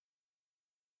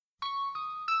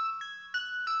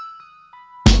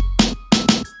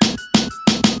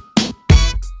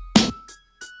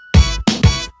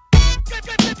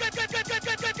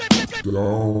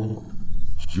Don't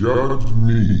judge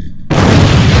me.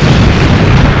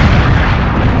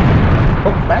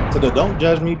 Welcome back to the Don't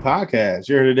Judge Me podcast.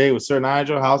 You're here today with Sir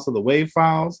Nigel, House of the Wave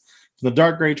Files, from the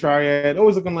Dark Gray Triad.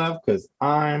 Always looking left because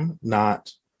I'm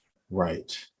not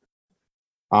right.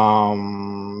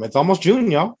 It's almost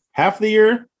June, y'all. Half the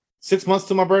year, 6 months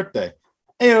to my birthday.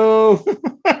 Heyo.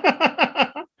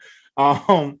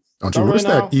 Don't you wish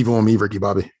that evil on me, Ricky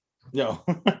Bobby? Yo.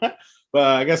 But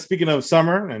I guess speaking of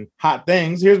summer and hot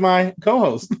things, here's my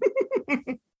co-host.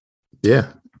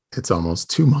 Yeah, it's almost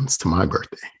 2 months to my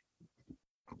birthday.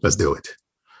 Let's do it.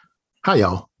 Hi,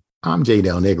 y'all. I'm J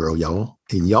Del Negro, y'all,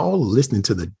 and y'all listening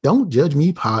to the Don't Judge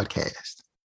Me podcast,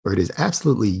 where it is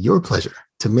absolutely your pleasure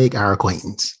to make our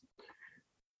acquaintance.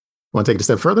 Want to take it a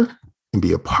step further and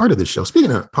be a part of the show?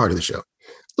 Speaking of part of the show,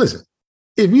 listen,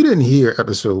 if you didn't hear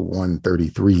episode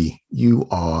 133, you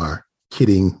are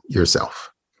kidding yourself.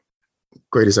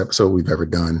 Greatest episode we've ever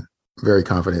done. Very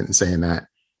confident in saying that.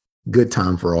 Good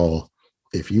time for all.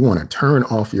 If you want to turn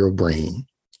off your brain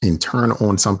and turn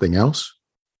on something else,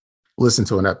 listen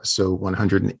to an episode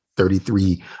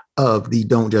 133 of the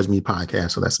Don't Judge Me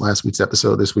podcast. So that's last week's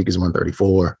episode. This week is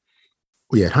 134.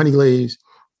 We had Honey Glaze,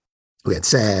 we had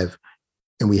Sav,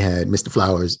 and we had Mr.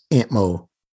 Flowers, Aunt Mo,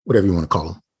 whatever you want to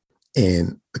call him.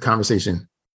 And the conversation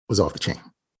was off the chain.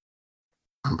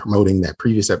 I'm promoting that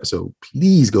previous episode.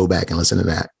 Please go back and listen to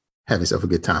that. Have yourself a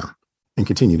good time and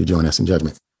continue to join us in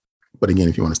judgment. But again,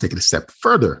 if you want to take it a step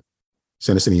further,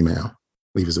 send us an email,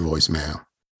 leave us a voicemail,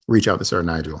 reach out to Sir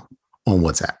Nigel on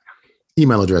WhatsApp.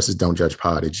 Email address is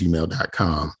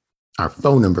don'tjudgepod@gmail.com. Our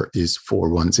phone number is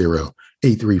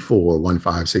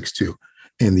 410-834-1562.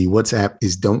 And the WhatsApp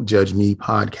is Don't Judge Me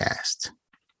Podcast.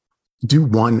 Do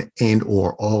one and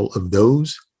or all of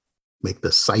those. Make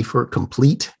the cipher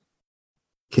complete.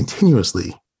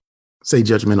 Continuously say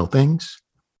judgmental things.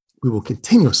 We will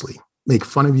continuously make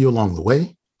fun of you along the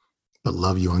way, but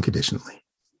love you unconditionally,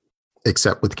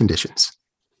 except with conditions,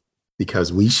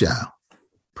 because we shall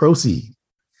proceed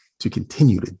to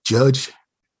continue to judge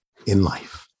in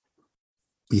life.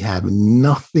 We have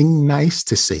nothing nice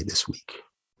to say this week.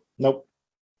 Nope.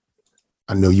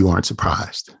 I know you aren't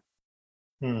surprised,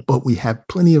 but we have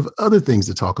plenty of other things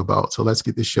to talk about. So let's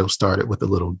get this show started with a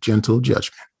little gentle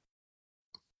judgment.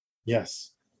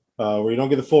 Yes. Where you don't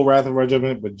get the full wrath of our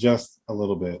judgment, but just a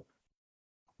little bit.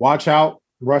 Watch out,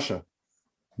 Russia.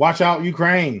 Watch out,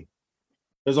 Ukraine.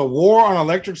 There's a war on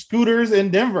electric scooters in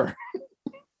Denver.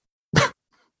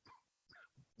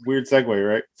 Weird segue,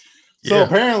 right? Yeah. So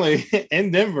apparently in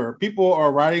Denver, people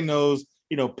are riding those,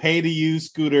 pay to use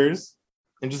scooters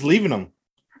and just leaving them.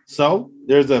 So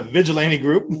there's a vigilante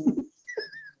group,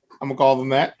 I'm gonna call them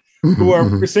that, who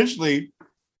are essentially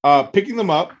picking them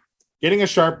up, getting a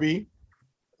Sharpie,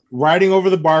 writing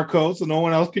over the barcode so no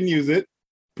one else can use it,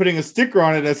 putting a sticker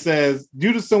on it that says,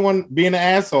 due to someone being an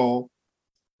asshole,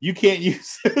 you can't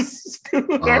use this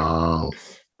scooter. Wow.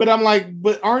 But I'm like,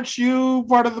 but aren't you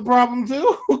part of the problem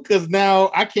too? Because now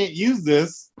I can't use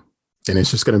this. And it's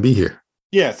just going to be here.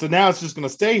 Yeah, so now it's just going to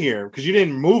stay here because you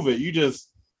didn't move it. You just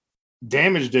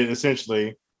damaged it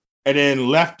essentially and then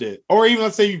left it. Or even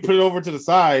let's say you put it over to the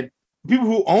side. People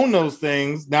who own those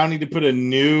things now need to put a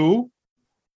new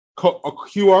a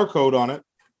QR code on it.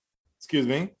 Excuse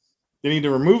me. They need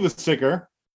to remove the sticker.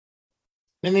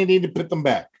 Then they need to put them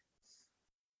back.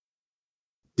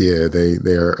 Yeah,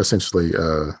 they're essentially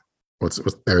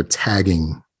they're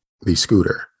tagging the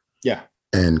scooter. Yeah.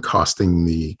 And costing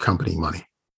the company money.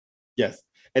 Yes.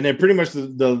 And then pretty much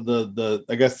the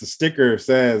I guess the sticker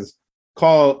says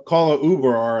call an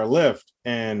Uber or a Lyft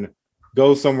and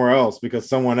go somewhere else because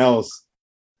someone else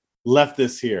left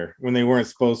this here when they weren't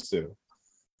supposed to.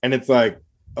 And it's like,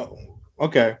 oh,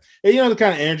 okay. And the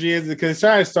kind of energy is because it's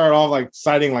trying to start off like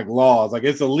citing like laws. Like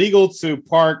it's illegal to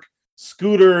park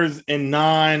scooters in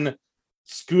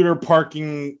non-scooter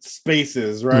parking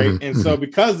spaces, right? Mm-hmm. And so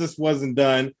because this wasn't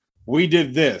done, we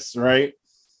did this, right?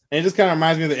 And it just kind of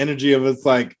reminds me of the energy of it's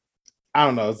like, I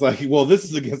don't know. It's like, well, this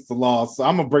is against the law, so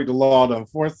I'm going to break the law to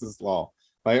enforce this law.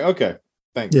 Like, okay.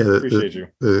 Thank you. Appreciate you.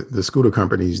 The scooter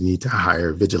companies need to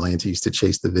hire vigilantes to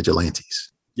chase the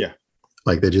vigilantes. Yeah.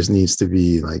 Like there just needs to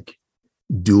be like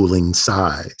dueling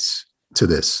sides to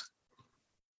this.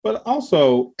 But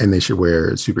also... And they should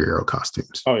wear superhero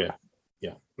costumes. Oh, yeah.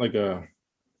 Yeah. Like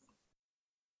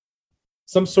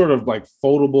some sort of like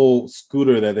foldable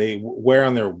scooter that they wear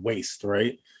on their waist,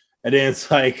 right? And then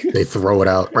it's like... They throw it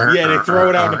out. Yeah, they throw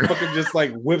it out and it fucking just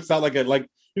like whips out like those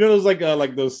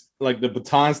the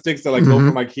baton sticks that like go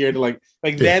from like here to like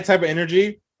that type of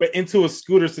energy, but into a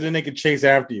scooter so then they can chase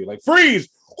after you. Like freeze!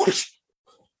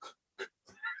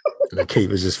 The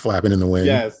cape is just flapping in the wind.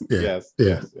 Yes, Yeah. yes, Yeah.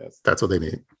 yes, yes. That's what they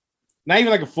need. Not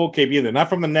even like a full cape either. Not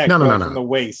from the neck, No, from the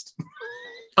waist.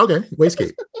 Okay, waist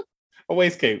cape. A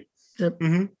waist cape. Yep.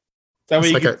 Mm-hmm. That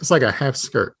way It's like a half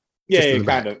skirt. Yeah,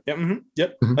 kind of. Yep. Mm-hmm.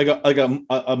 Yep. Mhm. Like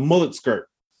a mullet skirt.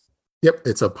 Yep.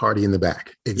 It's a party in the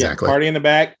back. Exactly. Yeah, party in the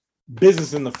back,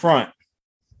 business in the front.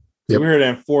 So Yep. we're here to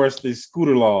enforce these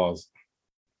scooter laws.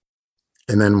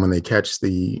 And then when they catch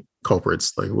the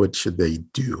culprits, like what should they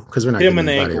do? Because we're not Hit him getting in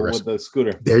the anybody ankle arrested. with the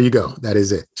scooter. There you go. That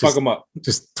is it. Fuck him up.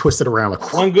 Just twist it around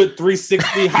like One good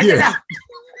 360. Yeah.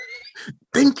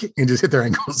 Think and just hit their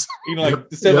ankles. You know, like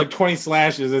instead of like 20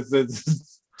 slashes,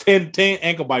 it's 10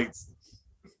 ankle bites.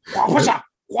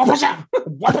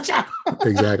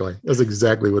 Exactly. That's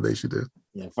exactly what they should do.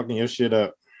 Yeah, fucking your shit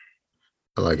up.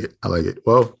 I like it. I like it.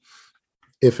 Well,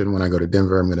 if and when I go to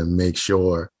Denver, I'm going to make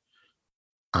sure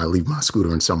I leave my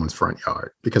scooter in someone's front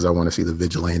yard because I want to see the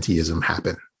vigilanteism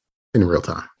happen in real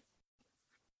time.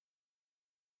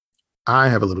 I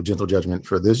have a little gentle judgment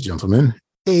for this gentleman.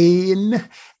 An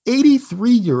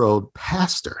 83-year-old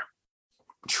pastor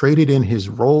traded in his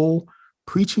role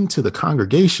preaching to the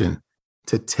congregation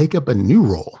to take up a new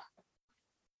role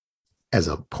as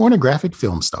a pornographic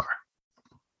film star.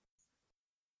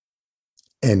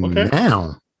 And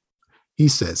now he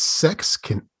says sex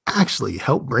can actually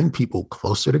help bring people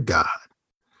closer to God.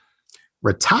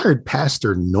 Retired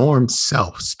pastor Norm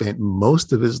Self spent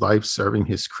most of his life serving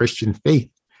his Christian faith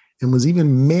and was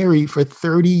even married for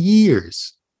 30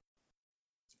 years,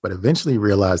 but eventually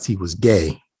realized he was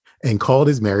gay and called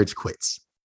his marriage quits.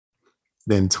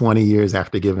 Then 20 years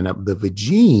after giving up the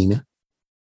vagine,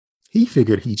 he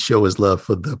figured he'd show his love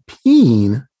for the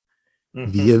peen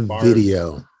via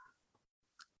video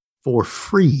for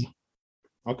free.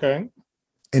 Okay.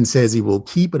 And says he will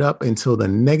keep it up until the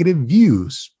negative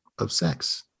views of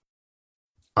sex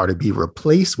are to be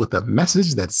replaced with a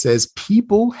message that says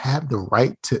people have the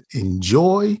right to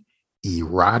enjoy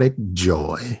erotic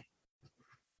joy.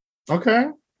 Okay.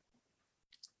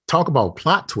 Talk about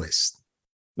plot twist.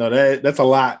 No, that's a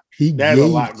lot. There's a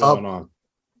lot going on.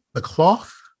 The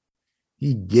cloth.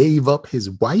 He gave up his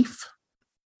wife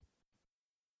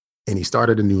and he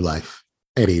started a new life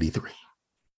at 83.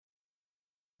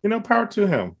 You know, power to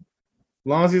him. As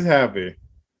long as he's happy.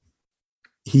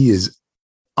 He is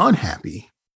unhappy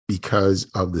because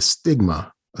of the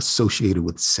stigma associated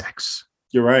with sex.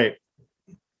 You're right.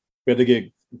 Better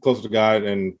get closer to God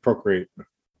and procreate.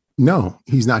 No,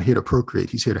 he's not here to procreate.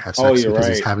 He's here to have sex because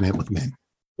he's having it with men.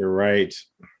 You're right.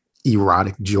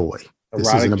 Erotic joy.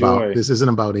 This isn't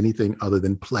about anything other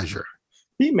than pleasure.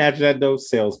 Can you imagine that though?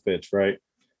 Sales pitch, right?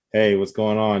 Hey, what's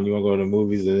going on? You want to go to the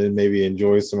movies and then maybe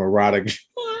enjoy some erotic joy?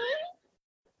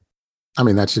 I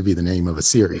mean, that should be the name of a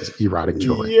series, Erotic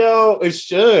Joy. Yo, it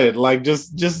should. Like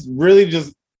just really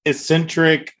just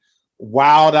eccentric,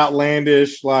 wild,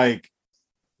 outlandish, like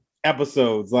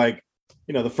episodes. Like,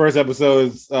 you know, the first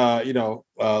episode is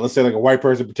let's say like a white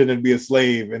person pretending to be a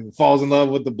slave and falls in love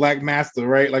with the black master,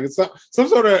 right? Like it's some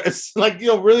sort of, it's like, you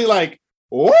know, really like,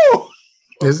 whoa.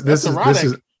 This is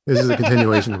a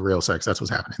continuation of real sex. That's what's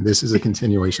happening. This is a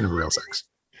continuation of real sex.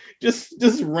 Just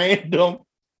random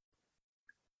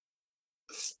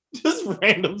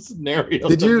scenarios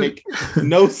that make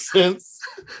no sense.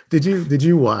 Did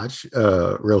you watch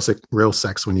real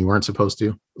sex when you weren't supposed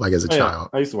to, like as a child?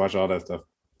 I used to watch all that stuff.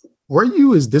 Were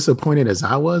you as disappointed as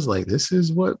I was? Like, this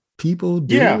is what people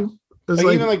do? Yeah.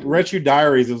 Like even like Red Shoe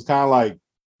Diaries, it was kind of like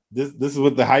this is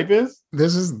what the hype is.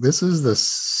 This is the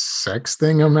sex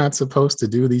thing I'm not supposed to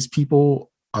do. These people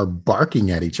are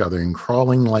barking at each other and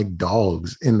crawling like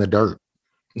dogs in the dirt.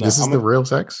 No, this is the real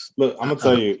sex. Look, I'm gonna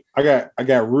tell you, I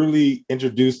got really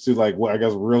introduced to like what I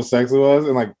guess real sex was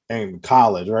in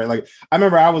college, right? Like I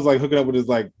remember I was like hooking up with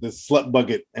this slut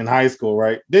bucket in high school,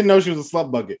 right? Didn't know she was a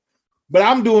slut bucket, but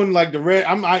I'm doing like the red.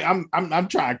 I'm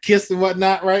trying to kiss and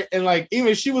whatnot, right? And like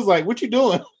even she was like, "What you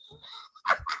doing?"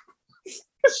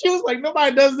 She was like,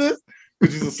 "Nobody does this,"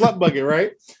 which is a slut bucket,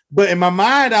 right? But in my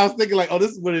mind, I was thinking like, "Oh,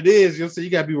 this is what it is." You know, so you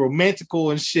gotta be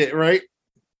romantical and shit, right?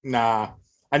 Nah,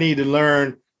 I need to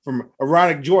learn from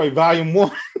Erotic Joy Volume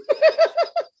 1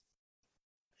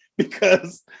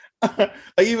 because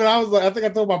even I was like, I think I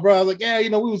told my brother, I was like, yeah, you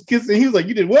know, we was kissing. He was like,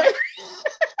 you did what?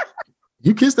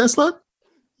 You kissed that slut?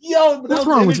 Yo, but what's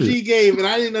wrong with you? He gave, and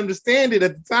I didn't understand it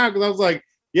at the time because I was like,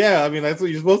 yeah, I mean, that's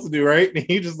what you're supposed to do, right? And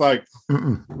he just like,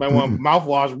 you might want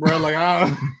mouthwash, bro.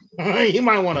 Like, you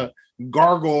might want to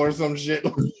gargle or some shit.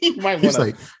 You might want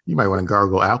to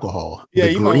gargle alcohol. Yeah,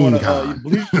 you might want to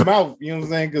bleach your mouth. You know what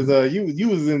I'm saying? Because you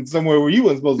was in somewhere where you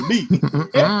wasn't supposed to be.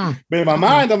 But in my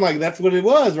mind, I'm like, that's what it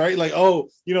was, right? Like, oh,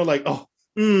 you know, like, oh,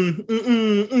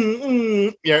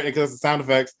 yeah, because the sound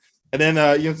effects. And then you know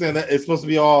what I'm saying, that it's supposed to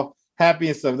be all happy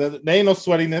and stuff. There ain't no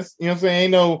sweatiness, you know what I'm saying?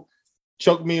 Ain't no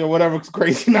choke me or whatever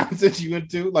crazy nonsense you went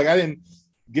to. Like I didn't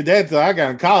get that until I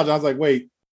got in college. I was like, wait,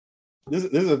 this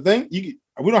is a thing? We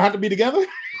don't have to be together?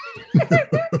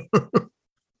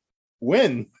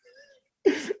 When?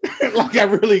 Like I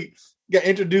really got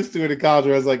introduced to it in college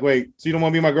where I was like, wait, so you don't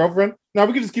want to be my girlfriend? No,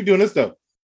 we can just keep doing this stuff.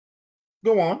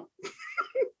 Go on.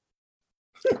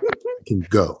 Can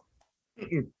go.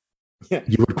 Yeah.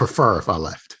 You would prefer if I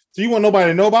left. So you want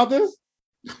nobody to know about this?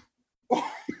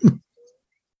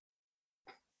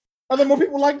 Are there more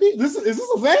people like me? Is this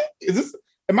a thing?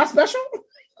 Am I special?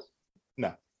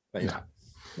 No.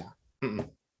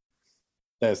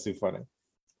 That's too funny.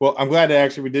 Well, I'm glad that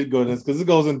actually we did go to this because it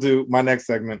goes into my next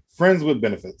segment, friends with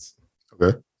benefits.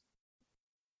 Okay.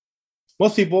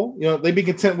 Most people, they be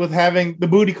content with having the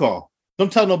booty call.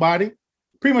 Don't tell nobody.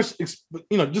 Pretty much, just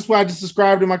what I just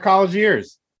described in my college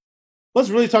years. Let's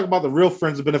really talk about the real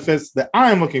friends with benefits that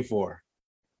I am looking for.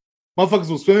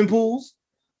 Motherfuckers with swimming pools,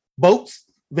 boats,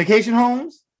 vacation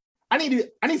homes. I need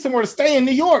somewhere to stay in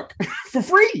New York for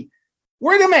free.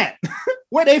 Where them at?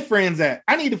 Where they friends at?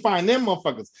 I need to find them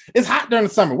motherfuckers. It's hot during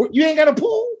the summer. You ain't got a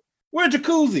pool? Where a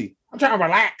jacuzzi? I'm trying to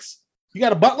relax. You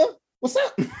got a butler? What's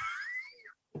up?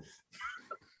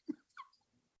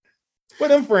 Where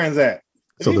them friends at?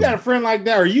 If you got a friend like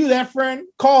that, or you that friend,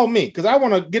 call me because I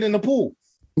want to get in the pool.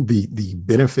 The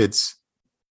benefits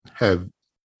have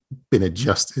been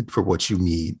adjusted for what you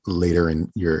need later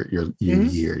in your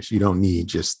years. You don't need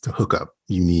just to hook up.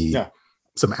 You need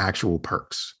some actual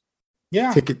perks.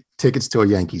 Yeah. Tickets to a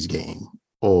Yankees game.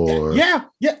 Or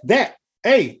that.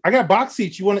 Hey, I got box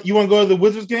seats. You want to go to the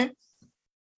Wizards game?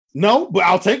 No, but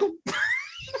I'll take them.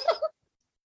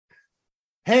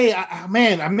 Hey, I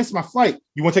missed my flight.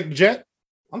 You want to take the jet?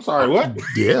 I'm sorry, what?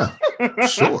 Yeah,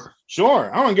 sure.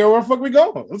 Sure. I don't care where the fuck we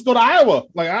go. Let's go to Iowa.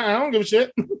 Like, I don't give a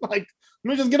shit. Like,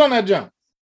 let me just get on that jump.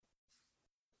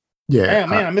 Yeah. Hey,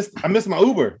 man, I missed my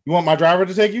Uber. You want my driver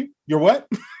to take you? You're what?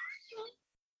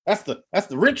 That's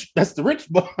the rich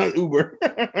Uber.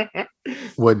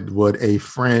 Would a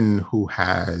friend who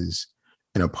has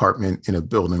an apartment in a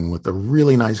building with a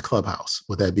really nice clubhouse,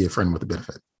 would that be a friend with a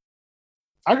benefit?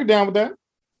 I get down with that.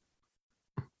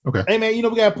 Okay. Hey man, we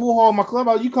got a pool hall in my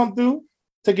clubhouse. You come through,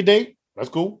 take a date. That's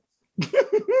cool.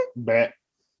 Bad.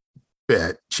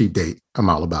 Cheap date. I'm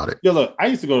all about it. Yeah, look, I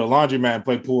used to go to the laundromat and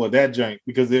play pool at that joint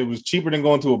because it was cheaper than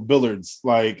going to a Billards.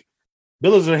 Like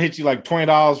Billards will hit you like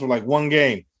 $20 for like one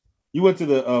game. You went to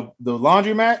the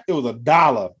laundromat, it was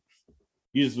 $1.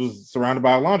 You just was surrounded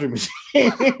by a laundry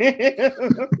machine.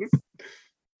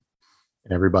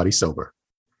 And everybody's sober.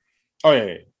 Oh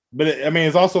yeah. But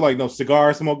it's also like no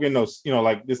cigar smoking, no,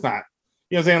 like it's not,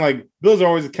 you know what I'm saying? Like those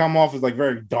always come off as like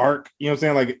very dark, you know what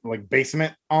I'm saying? Like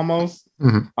basement almost.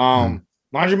 Mm-hmm.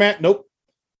 Laundromat, nope.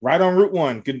 Right on Route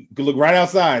 1. Could look right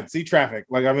outside, see traffic.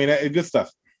 Like, good stuff.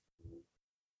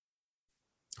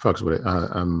 Fucks with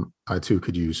it. I too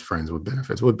could use friends with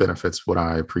benefits. What benefits would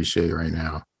I appreciate right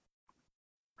now?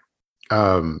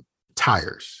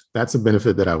 Tires. That's a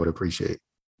benefit that I would appreciate.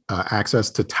 Access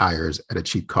to tires at a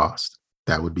cheap cost.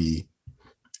 That would be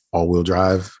all-wheel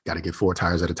drive. Got to get 4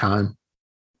 tires at a time.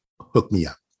 Hook me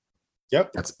up.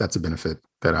 Yep. That's a benefit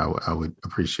that I would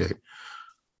appreciate.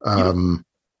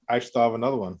 I still have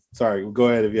another one. Sorry, go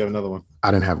ahead if you have another one.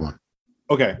 I didn't have one.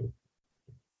 Okay.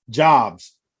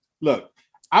 Jobs. Look,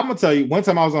 I'm gonna tell you. One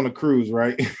time I was on a cruise,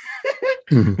 right?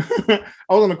 Mm-hmm.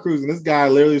 I was on a cruise, and this guy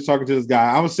literally was talking to this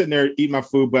guy. I was sitting there eating my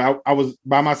food, but I was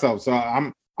by myself, so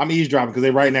I'm eavesdropping because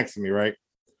they're right next to me, right?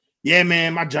 Yeah,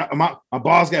 man, my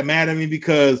boss got mad at me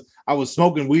because I was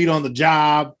smoking weed on the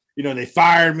job. They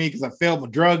fired me because I failed my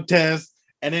drug test.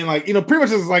 And then pretty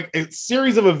much it's like a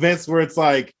series of events where it's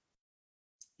like,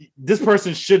 this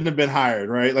person shouldn't have been hired,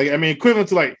 right? Like, equivalent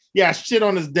to like, yeah, shit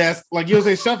on his desk. Like,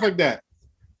 say stuff like that.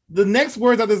 The next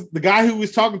words that the guy who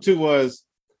was talking to was,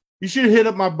 you should hit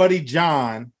up my buddy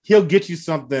John. He'll get you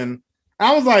something.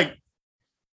 I was like,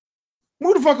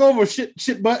 move the fuck over,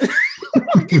 shit butt.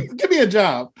 Give me a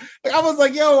job. Like, I was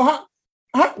like, yo,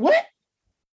 what?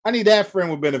 I need that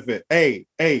friend with benefit. Hey,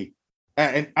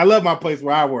 and I love my place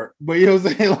where I work, but you know what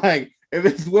I'm saying? Like, if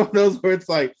it's one of those where it's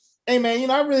like, hey man,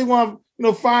 I really want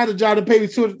to find a job to pay me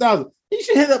 $200,000. You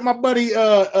should hit up my buddy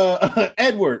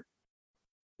Edward.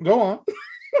 Go on.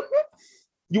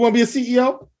 You want to be a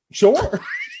CEO? Sure.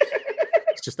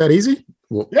 It's just that easy.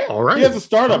 Well, yeah. All right. He has a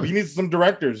startup. He needs some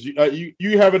directors.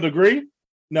 You have a degree?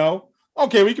 No.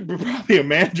 Okay, we could be probably a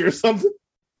manager or something.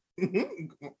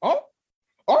 Oh,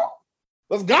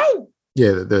 let's go.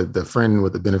 Yeah, the friend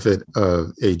with the benefit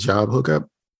of a job hookup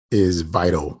is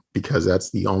vital because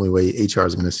that's the only way HR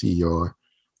is going to see your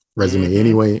resume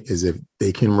anyway is if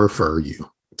they can refer you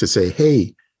to say,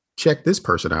 hey, check this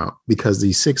person out, because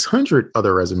the 600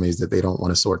 other resumes that they don't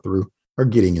want to sort through are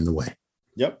getting in the way.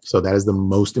 Yep. So that is the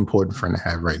most important friend to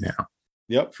have right now.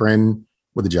 Yep. Friend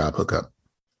with a job hookup.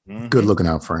 Good looking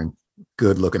out, friend.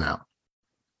 Good looking out.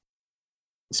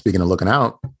 Speaking of looking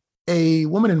out, a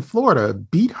woman in Florida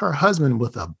beat her husband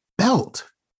with a belt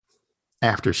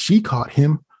after she caught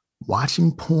him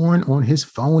watching porn on his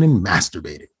phone and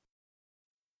masturbating.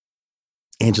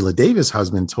 Angela Davis'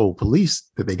 husband told police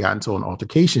that they got into an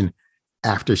altercation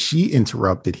after she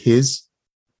interrupted his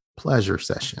pleasure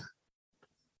session.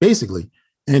 Basically,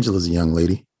 Angela's a young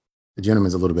lady. The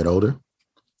gentleman's a little bit older.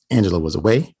 Angela was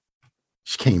away.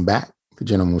 She came back. The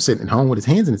gentleman was sitting at home with his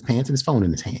hands in his pants and his phone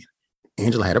in his hand.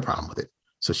 Angela had a problem with it.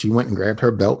 So she went and grabbed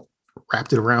her belt,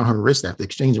 wrapped it around her wrist after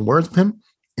exchanging words with him,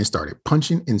 and started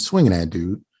punching and swinging at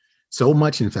dude. So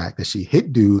much, in fact, that she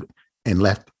hit dude and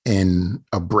left an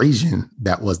abrasion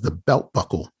that was the belt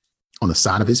buckle on the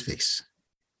side of his face.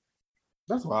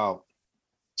 That's wild.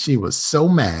 She was so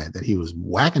mad that he was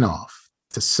whacking off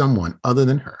to someone other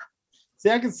than her. See,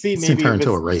 I can see maybe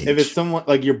if it's someone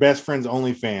like your best friend's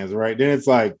OnlyFans, right? Then it's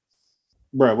like,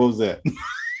 bro, what was that?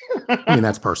 I mean,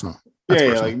 that's personal.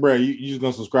 Yeah, like, bro, you just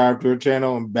gonna subscribe to her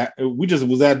channel and we just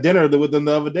was at dinner with them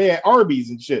the other day at Arby's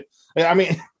and shit. I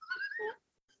mean,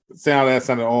 that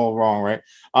sounded all wrong, right?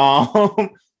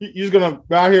 You're just gonna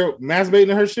go out here masturbating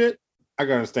to her shit. I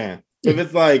can understand. If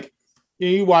it's like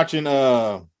you watching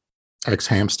X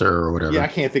Hamster or whatever. Yeah, I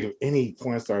can't think of any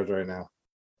porn stars right now.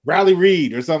 Riley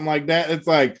Reid or something like that. It's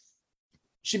like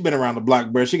she's been around the block,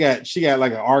 bro. She got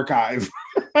like an archive.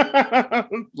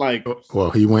 Like, well,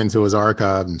 he went into his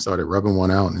archive and started rubbing one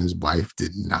out, and his wife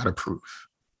did not approve.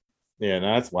 Yeah,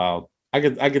 no, that's wild. I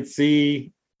could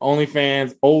see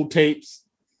OnlyFans, old tapes,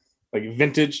 like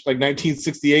vintage, like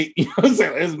 1968. You know what I'm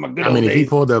saying? This is my good old days.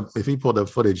 If he pulled up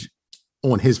footage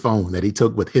on his phone that he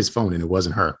took with his phone and it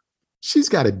wasn't her, she's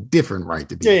got a different right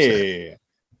to be upset. Yeah.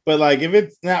 But like, if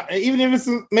it's now, even if it's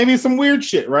maybe some weird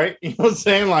shit, right? You know what I'm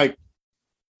saying? Like,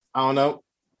 I don't know,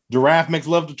 giraffe makes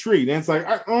love to tree. Then it's like,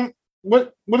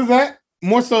 what is that?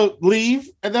 More so leave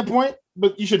at that point,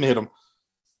 but you shouldn't hit them.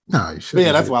 No, you shouldn't.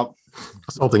 Yeah, that's wild.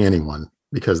 Assaulting anyone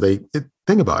because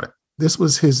think about it. This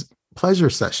was his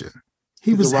pleasure session.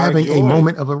 He was having a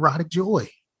moment of erotic joy.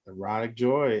 Erotic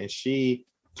joy, and she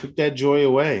took that joy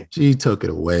away. She took it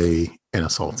away and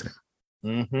assaulted him.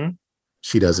 Mm-hmm.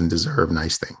 She doesn't deserve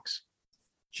nice things.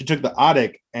 She took the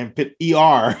ODIC and put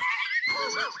ER.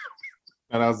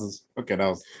 And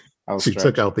she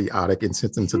took out the ODIC and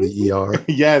sent him to the ER.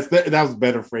 Yes, that was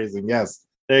better phrasing. Yes,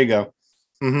 there you go.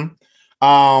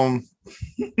 Mm-hmm.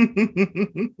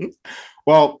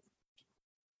 Well,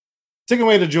 taking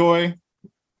away the joy,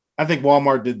 I think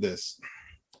Walmart did this.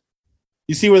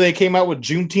 You see where they came out with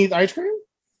Juneteenth ice cream?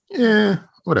 Yeah,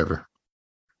 whatever.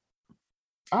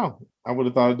 Oh, I would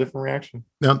have thought a different reaction.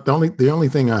 Now, the only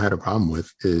thing I had a problem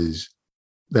with is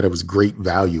that it was great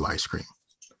value ice cream.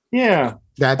 Yeah,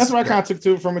 that's what I kind of took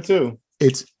to it from it too.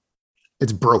 It's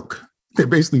broke. They're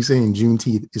basically saying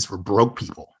Juneteenth is for broke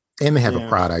people, and they have a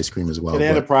Pride ice cream as well. Yeah, they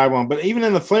had a Pride one, but even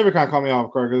in the flavor kind of caught me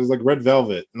off guard because it's like red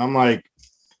velvet, and I'm like,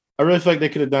 I really feel like they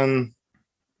could have done.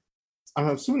 I'm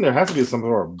assuming there has to be some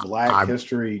sort of Black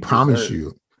history. I promise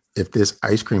you, if this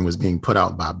ice cream was being put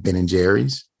out by Ben and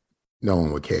Jerry's, no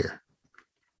one would care.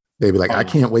 They'd be like, I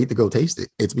can't wait to go taste it.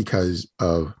 It's because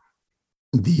of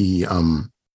the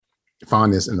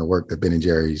fondness and the work that Ben and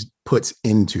Jerry's puts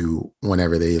into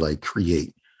whenever they like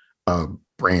create a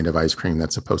brand of ice cream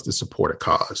that's supposed to support a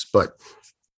cause. But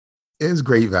it's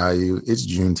great value. It's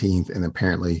Juneteenth, and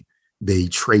apparently they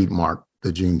trademarked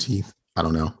the Juneteenth. I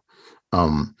don't know.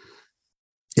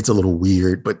 It's a little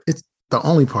weird, but it's the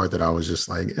only part that I was just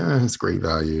like, it's great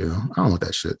value. I don't want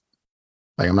that shit.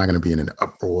 Like, I'm not going to be in an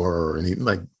uproar or anything.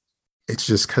 Like, it's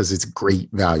just because it's great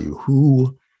value.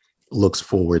 Who looks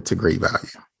forward to great value?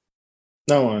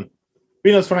 No one.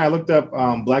 You know, it's funny. I looked up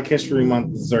Black History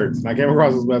Month desserts, and I came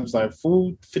across this website,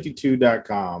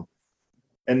 food52.com,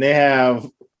 and they have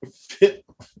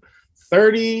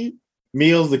 30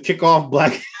 meals to kick off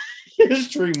Black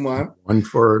History Month.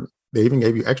 They even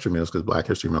gave you extra meals because Black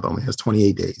History Month only has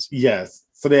 28 days. Yes.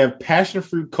 So they have passion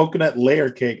fruit coconut layer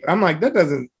cake. I'm like, that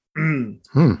doesn't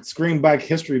scream Black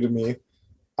history to me.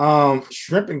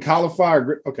 Shrimp and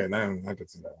cauliflower. Okay, now I can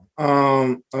see that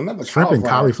one. Another shrimp and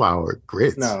cauliflower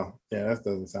grits. No, yeah, that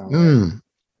doesn't sound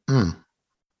right.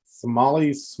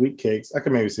 Somali sweet cakes. I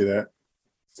can maybe see that.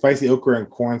 Spicy okra and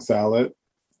corn salad.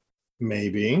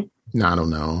 Maybe. No, I don't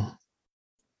know.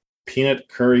 Peanut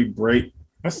curry break.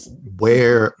 Where's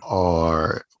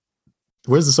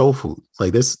the soul food?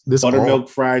 Like this buttermilk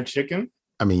fried chicken.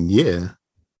 I mean, yeah,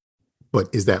 but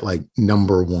is that like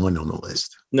number one on the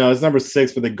list? No, it's number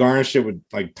 6, but they garnish it with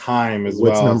like thyme as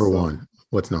What's well. number one?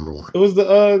 What's number one? It was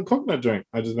the coconut drink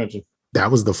I just mentioned. That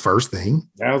was the first thing.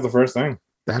 That was the first thing.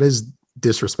 That is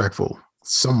disrespectful.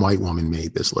 Some white woman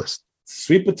made this list.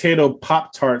 Sweet potato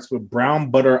Pop Tarts with brown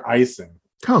butter icing.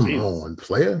 Come Jesus. on,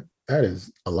 player. That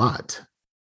is a lot.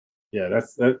 Yeah,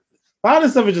 that's that. A lot of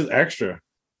this stuff is just extra.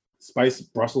 Spice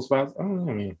Brussels sprouts. I don't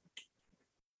know. I mean,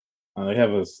 they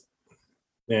have us.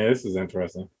 Yeah, this is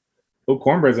interesting. Oh,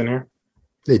 cornbread's in here.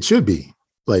 It should be.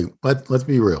 Like, let's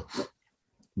be real.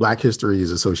 Black history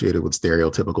is associated with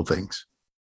stereotypical things.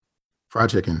 Fried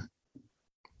chicken,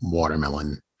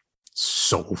 watermelon,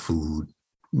 soul food,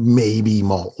 maybe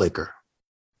malt liquor.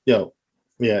 Yo,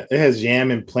 yeah, it has yam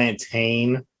and plantain.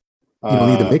 You don't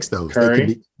need to mix those.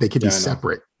 Curry. They could be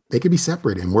separate. They could be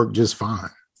separate and work just fine.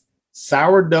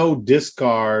 Sourdough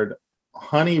discard,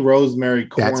 honey rosemary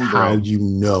cornbread. That's how you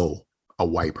know a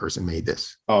white person made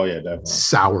this. Oh yeah, definitely.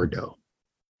 Sourdough.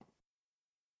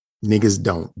 Niggas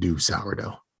don't do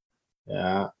sourdough.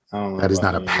 Yeah, I don't know. That is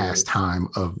not a pastime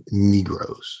of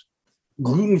Negroes.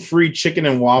 Gluten-free chicken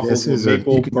and waffles with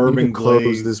maple bourbon close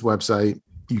glaze. this website.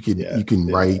 You can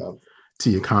write to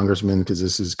your congressman because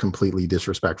this is completely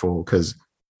disrespectful. Because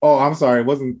I'm sorry, it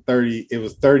wasn't 30. It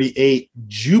was 38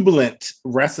 jubilant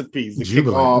recipes. To kick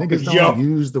off. Niggas don't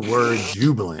use the word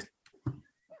jubilant.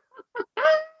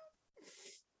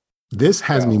 This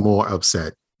has me more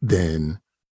upset than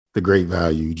the Great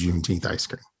Value Juneteenth ice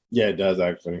cream. Yeah, it does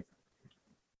actually.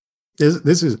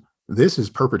 This is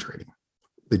perpetrating.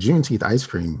 The Juneteenth ice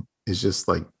cream is just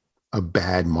like a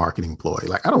bad marketing ploy.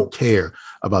 Like, I don't care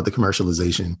about the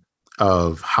commercialization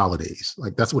of holidays.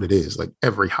 Like, that's what it is. Like,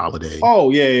 every holiday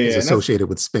is associated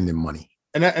with spending money.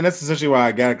 And that's essentially why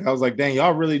I got it. I was like, dang,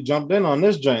 y'all really jumped in on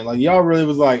this joint. Like, y'all really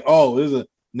was like, oh, this is a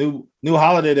new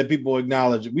holiday that people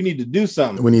acknowledge. We need to do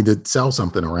something. We need to sell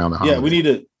something around the holiday. Yeah, we need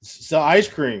to sell ice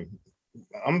cream.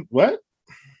 What?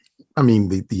 I mean,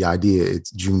 the idea,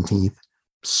 it's Juneteenth.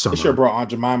 Summer. They should have brought Aunt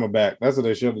Jemima back. That's what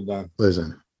they should have done.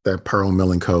 Listen, that Pearl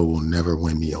Mill and Co. will never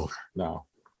win me over. No.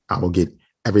 I will get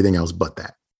everything else but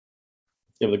that.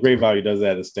 Yeah, but the Great Value does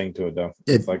add a sting to it, though.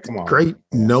 It's like, come on. Great.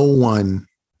 No one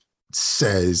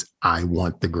says, I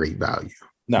want the Great Value.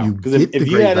 No, because if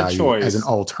you had a choice as an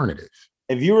alternative.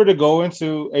 If you were to go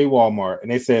into a Walmart and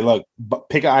they say, look,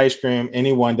 pick an ice cream,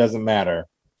 anyone, doesn't matter.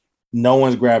 No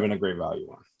one's grabbing a Great Value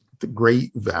one. The Great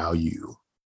Value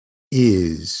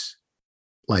is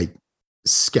like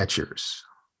Skechers,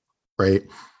 right?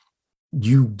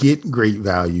 You get Great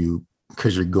Value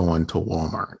because you're going to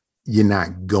Walmart. You're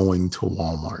not going to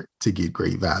Walmart to get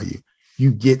Great Value.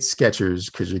 You get Skechers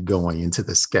because you're going into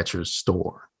the Skechers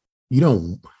store.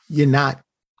 You're not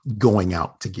going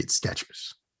out to get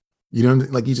Skechers. You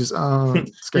don't like you just You're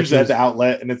just at the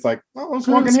outlet and it's like, oh, let's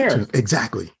walk in here.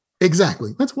 Exactly.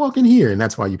 Let's walk in here. And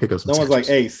that's why you pick up some. No one's like,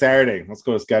 hey, Saturday, let's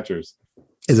go to Skechers.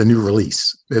 Is a new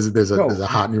release. There's a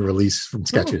hot new release from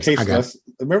Skechers.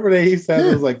 Remember he said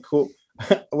it was like cool.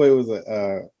 Wait, was it?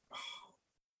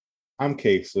 I'm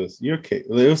K-Swiss. You're K. It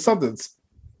was something.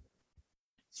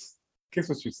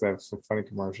 K-Swiss used to have some funny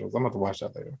commercials. I'm about to watch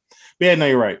that later. But yeah, no,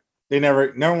 you're right.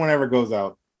 No one ever goes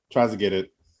out, tries to get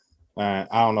it. I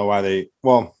don't know why they.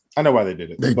 Well, I know why they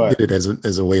did it. They did it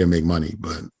as a way to make money,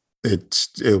 but it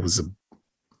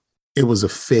was a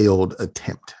failed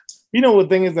attempt. You know what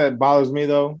thing is that bothers me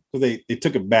though, because they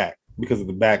took it back because of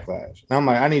the backlash. And I'm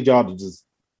like, I need y'all to just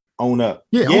own up.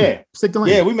 Yeah, stick the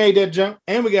land. Yeah, we made that jump,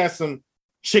 and we got some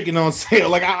chicken on sale.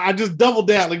 Like I just doubled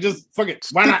down. Like just fuck it.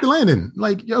 Why not? Stick the landing.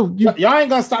 Like y'all ain't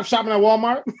gonna stop shopping at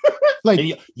Walmart. Like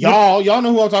y'all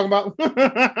know who I'm talking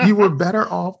about. You were better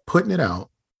off putting it out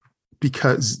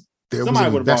because there was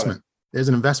an investment. There's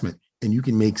an investment, and you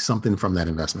can make something from that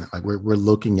investment. Like we're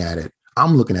looking at it.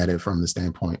 I'm looking at it from the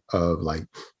standpoint of like,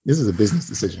 this is a business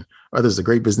decision, whether it's a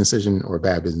great business decision or a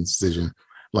bad business decision.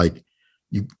 Like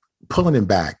you pulling it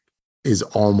back is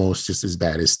almost just as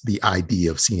bad as the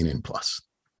idea of CNN Plus.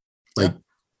 Like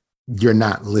you're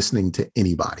not listening to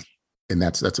anybody. And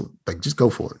that's like, just go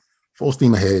for it. Full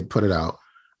steam ahead, put it out.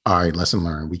 All right, lesson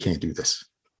learned. We can't do this.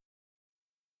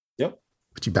 Yep.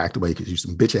 But you backed away because you're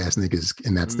some bitch ass niggas.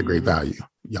 And that's the Great Value.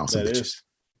 Y'all some bitches.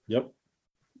 Yep.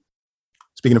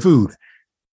 Speaking of food,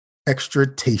 extra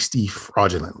tasty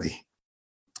fraudulently.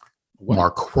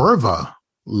 Marquerva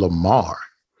Lamar,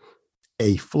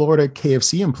 a Florida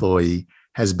KFC employee,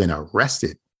 has been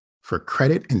arrested for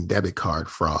credit and debit card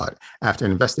fraud after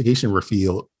an investigation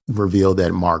revealed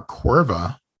that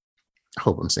Marquerva, I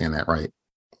hope I'm saying that right.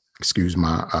 Excuse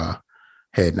my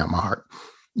head, not my heart.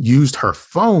 used her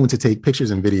phone to take pictures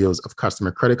and videos of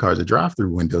customer credit cards or drive-through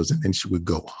windows, and then she would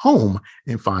go home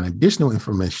and find additional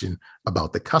information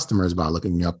about the customers by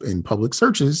looking up in public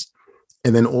searches,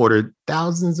 and then ordered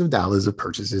thousands of dollars of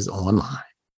purchases online.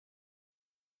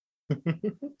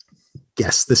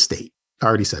 Guess the state. I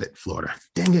already said it, Florida.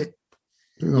 Dang it.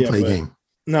 We're going to play a game.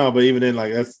 No, but even then,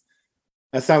 like,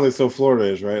 that sounds like so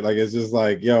Florida-ish, right? Like, it's just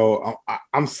like, yo,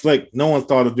 I'm slick. No one's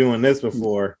thought of doing this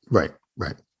before. Right.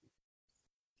 Like,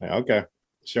 okay,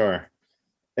 sure.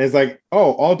 And it's like,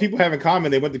 oh, all people have in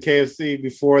common, they went to KFC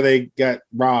before they got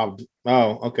robbed.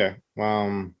 Oh, okay.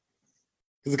 Because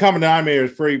the common denominator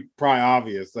is probably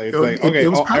obvious. Like, it's like, okay, it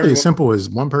was probably as simple as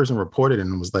one person reported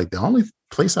and was like, the only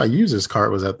place I used this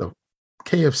card was at the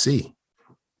KFC.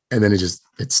 And then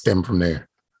it stemmed from there.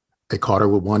 They caught her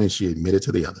with one and she admitted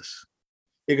to the others.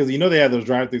 Yeah, because they had those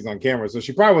drive-throughs on camera. So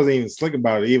she probably wasn't even slick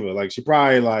about it either. Like, she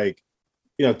probably, like,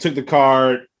 took the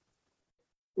card.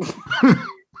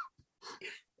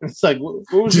 It's like, what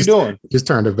was you doing? Just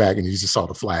turned her back and you just saw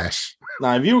the flash.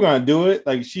 Now, if you were gonna do it,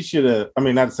 like, she should have. I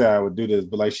mean, not to say I would do this,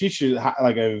 but like, she should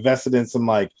like invested in some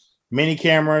like mini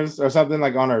cameras or something,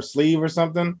 like on her sleeve or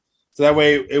something, so that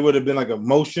way it would have been like a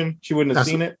motion. She wouldn't have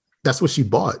seen it. That's what she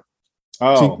bought.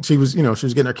 Oh, she was, she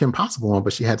was getting her Kim Possible on,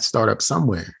 but she had to start up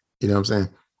somewhere. You know what I'm saying?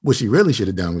 What she really should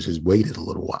have done was just waited a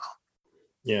little while.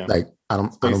 Yeah. Like, I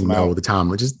don't know the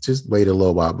time. Just wait a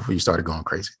little while before you started going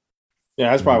crazy. Yeah,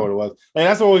 that's probably what it was. And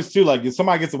that's always too, like, if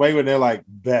somebody gets away with it, they're like,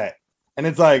 bet. And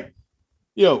it's like,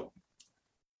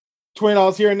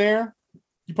 $20 here and there,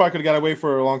 you probably could have got away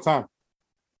for a long time.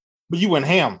 But you went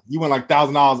ham. You went like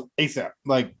 $1,000 ASAP.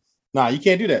 Like, nah, you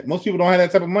can't do that. Most people don't have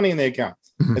that type of money in their account.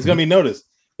 Mm-hmm. It's gonna be noticed.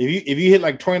 If you hit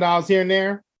like $20 here and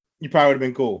there, you probably would have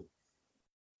been cool.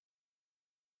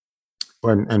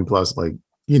 And plus, like,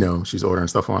 she's ordering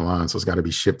stuff online, so it's got to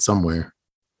be shipped somewhere.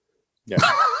 Yeah.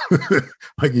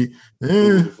 Like,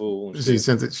 she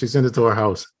sent it to her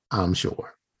house, I'm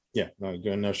sure. Yeah,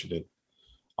 no, she did.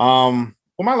 Well,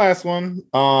 my last one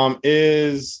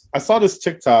is I saw this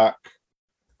TikTok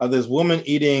of this woman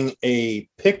eating a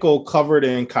pickle covered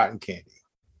in cotton candy.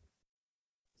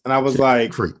 And I was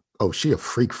like, freak. Oh, she a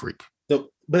freak.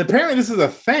 But apparently this is a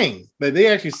thing that they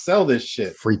actually sell this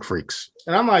shit. Freaks.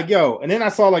 And I'm like, yo, and then I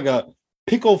saw like a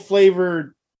pickle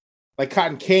flavored like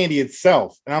cotton candy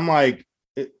itself. And I'm like,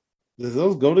 does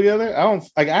those go together?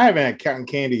 I haven't had cotton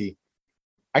candy.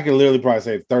 I could literally probably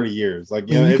say 30 years. Like,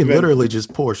 you can literally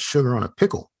just pour sugar on a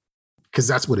pickle because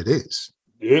that's what it is.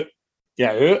 Yeah.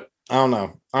 I don't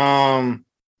know. I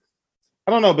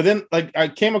don't know. But then, like, I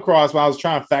came across while I was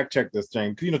trying to fact check this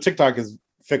thing. TikTok is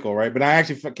fickle, right? But I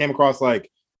actually came across like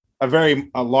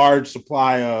a large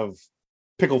supply of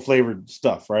pickle flavored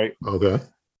stuff, right? Okay.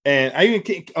 And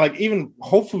I even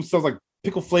Whole Foods sells like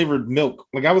pickle flavored milk.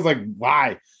 Like, I was like,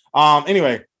 why?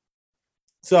 Anyway,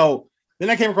 so then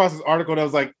I came across this article that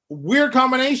was like weird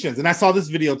combinations, and I saw this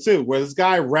video too, where this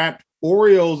guy wrapped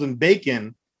Oreos in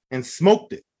bacon and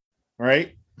smoked it,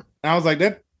 right? And I was like,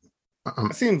 that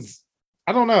seems,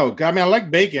 I don't know. I mean, I like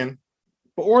bacon,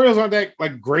 but Oreos aren't that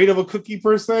like great of a cookie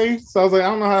per se. So I was like, I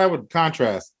don't know how that would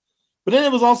contrast. But then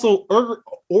it was also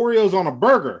Oreos on a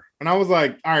burger, and I was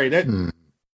like, all right,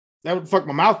 that would fuck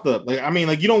my mouth up. Like, I mean,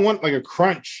 like, you don't want like a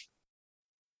crunch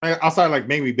outside, like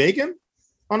maybe bacon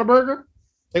on a burger.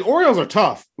 Like, Oreos are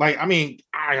tough. Like, I mean,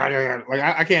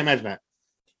 I can't imagine that.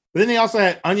 But then they also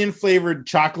had onion flavored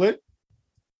chocolate,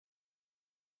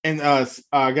 and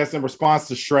I guess in response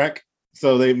to Shrek,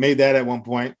 so they made that at one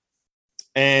point.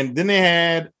 And then they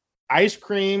had ice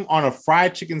cream on a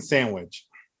fried chicken sandwich.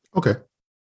 Okay.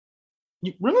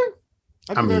 Really?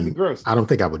 I think that'd be gross. I don't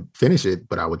think I would finish it,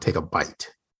 but I would take a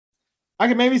bite. I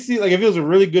could maybe see, like, if it was a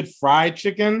really good fried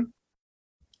chicken.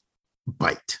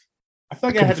 Bite. I feel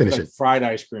like I had to like fried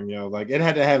ice cream, yo. Like, it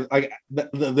had to have like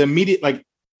the immediate, like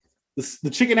the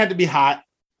chicken had to be hot.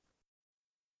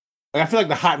 Like, I feel like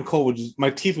the hot and cold would my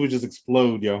teeth would just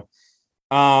explode, yo.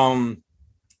 And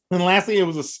lastly, it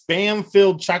was a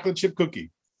spam-filled chocolate chip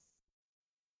cookie.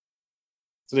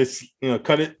 So they,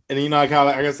 cut it, and like how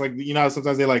I guess like how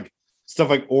sometimes they like stuff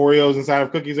like Oreos inside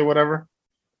of cookies or whatever.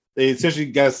 They essentially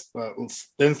guess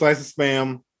thin slice of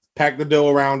spam, packed the dough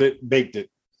around it, baked it.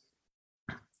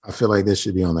 I feel like this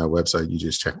should be on that website you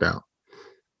just checked out.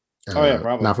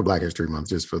 Probably not for Black History Month,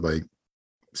 just for like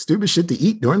stupid shit to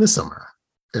eat during the summer,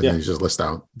 and then just list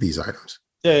out these items.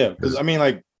 Yeah. I mean,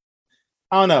 like,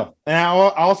 I don't know, and I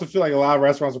also feel like a lot of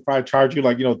restaurants will probably charge you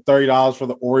like $30 for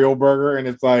the Oreo burger, and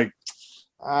it's like,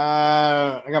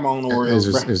 I got my own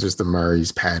Oreos. It's just the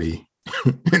Murray's patty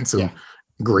and some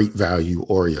great value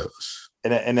Oreos,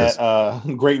 and that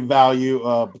great value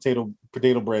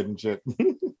potato bread and shit.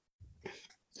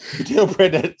 potato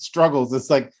bread that struggles. It's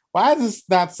like, why is this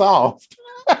not soft?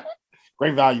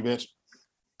 Great value, bitch.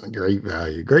 Great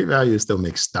value. Great value still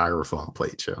makes styrofoam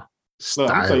plates, yo.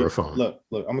 Styrofoam.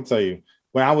 Look, I'm gonna tell you.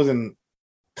 When I was in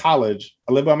college,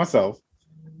 I lived by myself,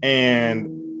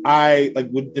 and I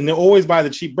and they always buy the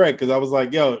cheap bread because I was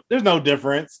like, yo, there's no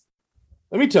difference.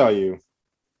 Let me tell you,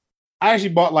 I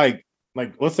actually bought like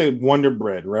let's say Wonder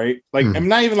Bread, right? Like I'm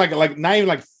not even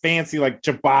like fancy like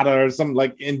ciabatta or something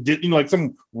like like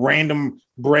some random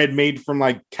bread made from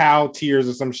like cow tears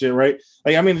or some shit, right?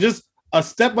 Like I mean, just a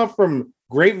step up from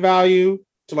Great Value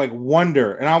to like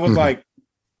Wonder, and I was like,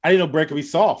 I didn't know bread could be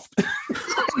soft.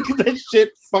 That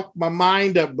shit fucked my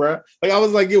mind up, bro. Like I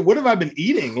was like, yo, what have I been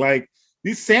eating? Like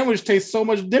these sandwiches taste so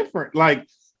much different. Like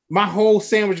my whole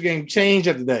sandwich game changed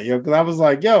after that, yo, because I was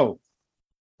like, yo,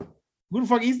 who the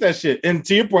fuck eats that shit? And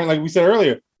to your point, like we said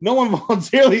earlier, no one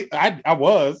voluntarily. I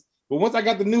was, but once I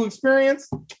got the new experience,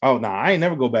 oh no, I ain't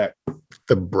never go back.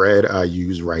 The bread I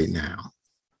use right now,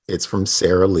 it's from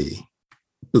Sara Lee,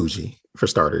 bougie for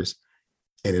starters,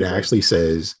 and it actually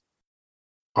says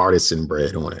artisan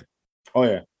bread on it. Oh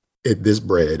yeah. This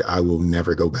bread, I will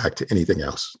never go back to anything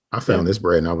else. I found this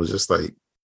bread and I was just like,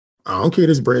 I don't care.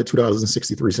 This bread,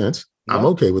 $2.63. No, I'm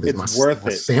okay with it. It's worth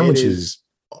it. Sandwiches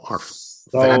are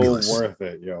so fabulous. Worth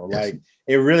it, yo. Yes. Like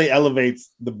it really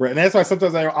elevates the bread. And that's why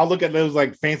sometimes I'll look at those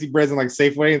like fancy breads in like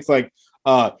Safeway. It's like,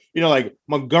 like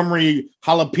Montgomery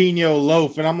jalapeno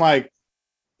loaf. And I'm like,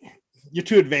 you're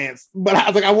too advanced. But I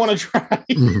was like, I want to try.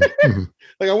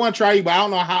 Like I want to try you, but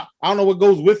I don't know what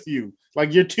goes with you.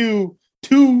 Like you're too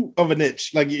of a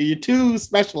niche. Like you're too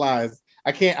specialized.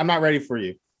 I'm not ready for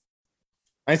you.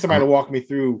 I need somebody to walk me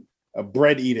through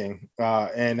bread eating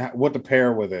and what to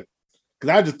pair with it.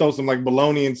 Because I just throw some like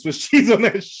bologna and Swiss cheese on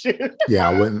that shit. Yeah,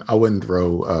 I wouldn't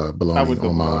throw bologna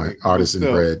on my artisan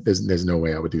bread. There's no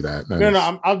way I would do that.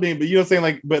 I'm being, but you know what I'm saying?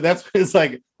 Like, but that's it's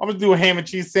like I'm gonna do a ham and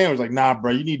cheese sandwich. Like, nah,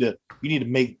 bro, you need to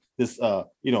make this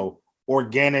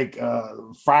organic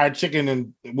fried chicken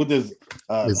and with this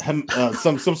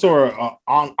some sort of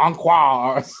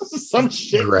anchois or some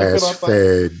shit.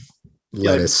 Grass-fed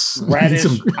lettuce, like radish,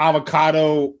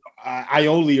 avocado,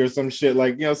 aioli or some shit.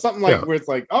 Like, something like where it's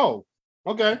like, oh,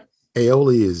 okay.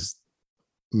 Aioli is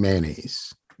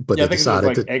mayonnaise, but I think it's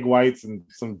like egg whites and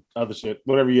some other shit.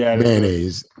 Whatever you add.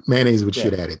 Mayonnaise with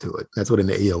shit added to it. That's what an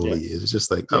aioli is. It's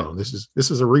just like, oh, this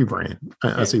is a rebrand.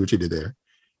 I see what you did there.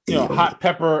 Hot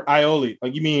pepper aioli.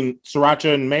 Like you mean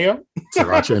sriracha and mayo?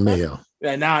 Sriracha and mayo.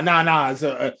 Yeah, nah. It's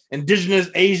a indigenous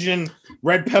Asian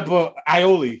red pepper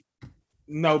aioli.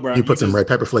 No, bro. You put some red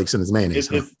pepper flakes in his mayonnaise.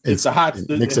 It's a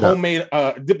homemade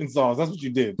dipping sauce. That's what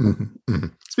you did. Mm-hmm.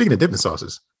 Speaking of dipping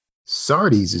sauces,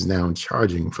 Sardi's is now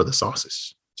charging for the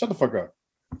sauces. Shut the fuck up.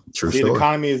 True story. The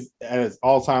economy is at its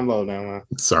all-time low now, man.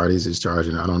 Sardi's is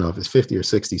charging. I don't know if it's 50 or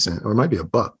 60 cents, or it might be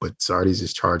 $1, but Sardi's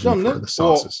is charging for the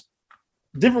sauces.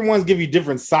 Different ones give you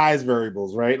different size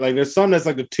variables, right? Like there's some that's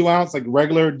like the 2 ounce, like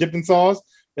regular dipping sauce.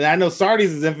 And I know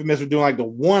Sardi's is infamous for doing like the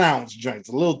 1 ounce joints,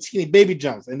 the little teeny baby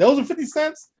jumps. And those are 50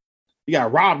 cents. You gotta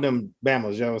rob them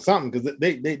Bamas, yo, or something, because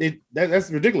that's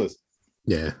ridiculous.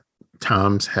 Yeah.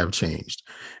 Times have changed.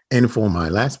 And for my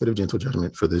last bit of gentle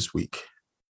judgment for this week,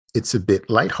 it's a bit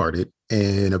lighthearted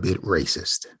and a bit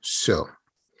racist. So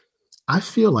I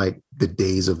feel like the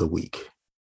days of the week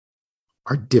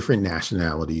are different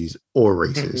nationalities or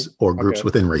races or groups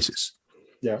within races.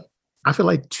 Yeah. I feel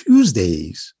like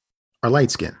Tuesdays are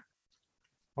light skin.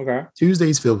 Okay.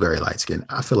 Tuesdays feel very light skin.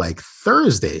 I feel like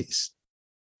Thursdays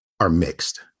are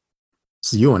mixed.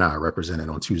 So you and I are represented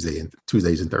on Tuesdays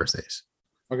and Thursdays.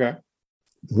 Okay.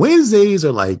 Wednesdays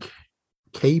are like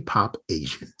K-pop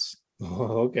Asians.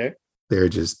 Oh, okay. They're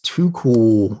just too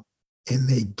cool and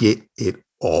they get it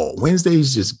all.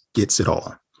 Wednesdays just gets it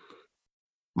all.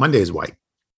 Monday is white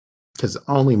because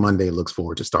only Monday looks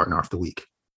forward to starting off the week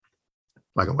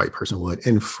like a white person would.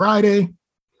 And Friday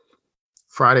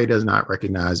does not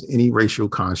recognize any racial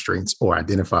constraints or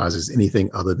identifies as anything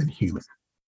other than human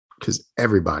because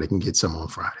everybody can get some on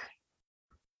Friday.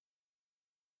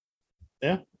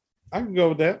 Yeah, I can go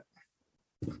with that.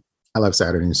 I left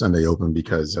Saturday and Sunday open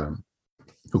because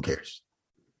who cares?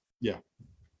 Yeah.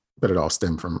 But it all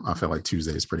stemmed from, I feel like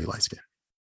Tuesday is pretty light skin.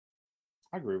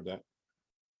 I agree with that.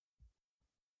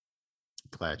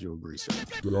 Glad you agree, sir.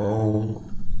 Don't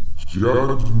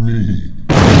judge me.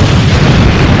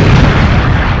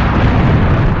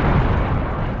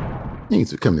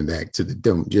 Thanks for coming back to the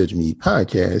Don't Judge Me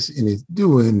podcast. And it's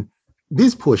doing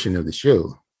this portion of the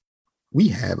show. We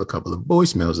have a couple of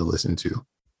voicemails to listen to.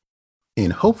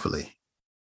 And hopefully,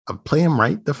 I'll play them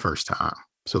right the first time.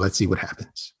 So let's see what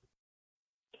happens.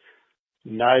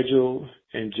 Nigel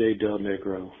and J. Del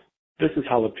Negro. This is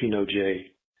Jalapeno J.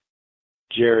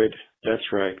 Jared, that's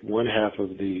right, one half of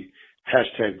the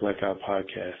hashtag Blackout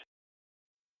podcast.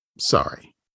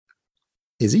 Sorry.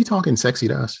 Is he talking sexy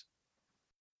to us?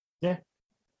 Yeah.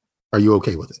 Are you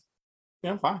okay with it?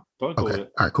 Yeah, I'm fine. Totally cool Okay. with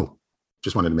it. All right, cool.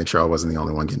 Just wanted to make sure I wasn't the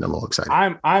only one getting a little excited.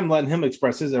 I'm letting him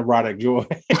express his erotic joy.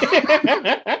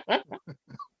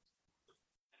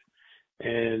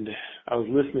 And I was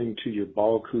listening to your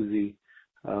Ball Koozie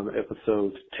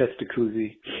episode,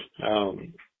 Testicoozie,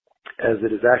 as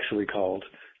it is actually called.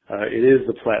 It is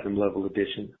the platinum level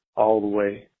edition, all the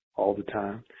way, all the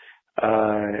time.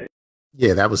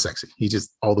 Yeah, that was sexy. He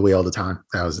just all the way, all the time.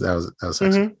 That was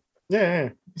sexy. Mm-hmm. Yeah.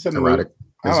 It's Erotic.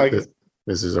 I like it.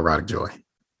 This is erotic joy,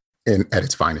 and at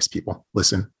its finest. People,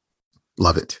 listen,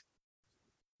 love it.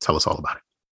 Tell us all about it.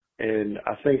 And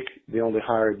I think the only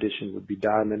higher edition would be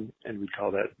Diamond, and we'd call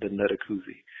that the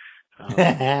Nuttakoozie.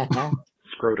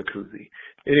 Scrotakoozie.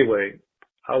 Anyway,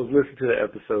 I was listening to the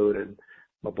episode, and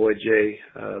my boy Jay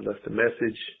left a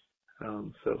message.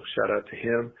 So shout out to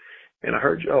him. And I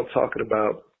heard y'all talking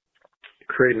about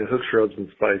creating a hooks, rubs, and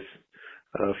spice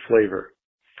flavor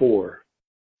for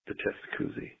the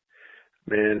Testicoozie.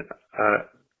 Man,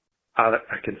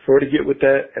 I can sort of get with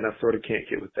that, and I sort of can't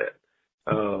get with that.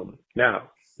 Now,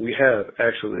 we have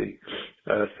actually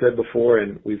said before,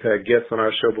 and we've had guests on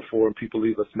our show before, and people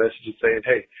leave us messages saying,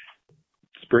 hey,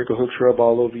 sprinkle hooks rub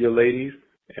all over your ladies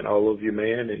and all over your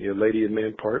man and your lady and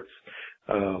man parts,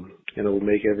 and it will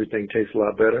make everything taste a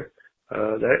lot better.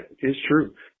 That is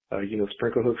true.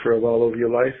 Sprinkle hooks rub all over your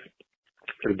life.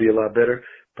 It'll be a lot better,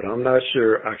 but I'm not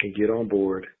sure I can get on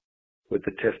board with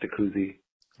the Testicoozie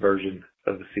version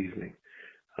of the seasoning.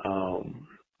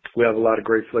 We have a lot of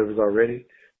great flavors already.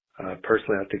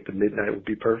 Personally, I think the midnight would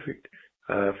be perfect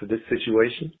for this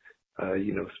situation.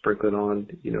 Sprinkling on,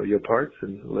 your parts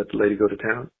and let the lady go to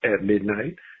town at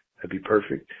midnight. That'd be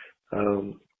perfect. I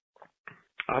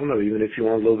don't know, even if you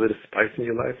want a little bit of spice in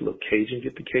your life, a little Cajun,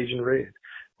 get the Cajun red,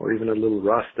 or even a little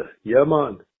Rasta. Yeah,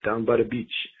 man, down by the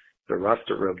beach, the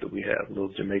Rasta rub that we have, a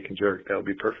little Jamaican jerk, that would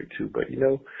be perfect too. But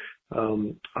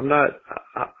I'm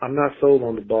not sold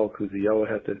on the Ball Koozie. Y'all will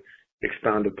have to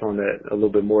expound upon that a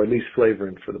little bit more, at least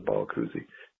flavoring for the Ball Koozie.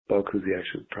 Ball Koozie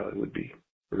actually probably would be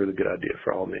a really good idea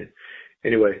for all men.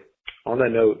 Anyway, on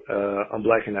that note, I'm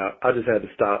blacking out. I just had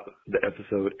to stop the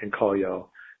episode and call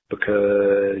y'all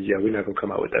because, we're not going to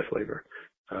come out with that flavor.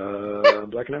 I'm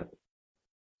blacking out.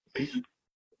 Peace.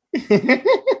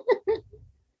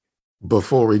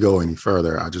 Before we go any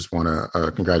further, I just want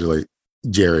to congratulate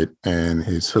Jared and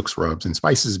his Hooks, Rubs, and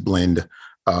Spices blend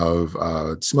of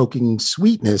smoking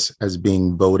sweetness as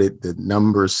being voted the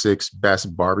number 6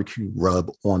 best barbecue rub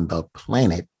on the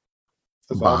planet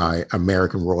by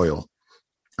American Royal.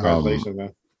 Congratulations,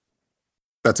 man.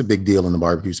 That's a big deal in the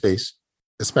barbecue space,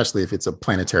 especially if it's a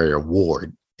planetary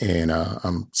award. And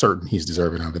I'm certain he's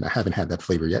deserving of it. I haven't had that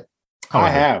flavor yet. I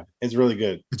have. It's really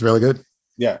good. It's really good.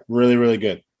 Yeah, really, really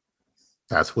good.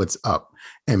 That's what's up.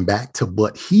 And back to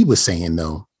what he was saying,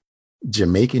 though,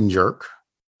 Jamaican jerk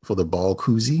for the Ball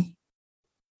Koozie.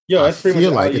 Yo, that's I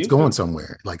feel like it's going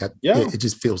somewhere. Like, it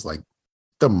just feels like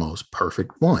the most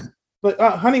perfect one. But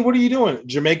honey, what are you doing?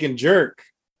 Jamaican jerk.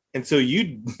 Until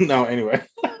you no, anyway.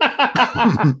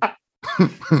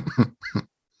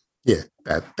 Yeah,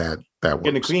 that works.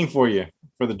 Getting it clean for you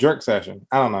for the jerk session.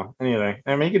 I don't know. Anything.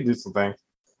 I mean, you can do some things.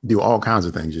 Do all kinds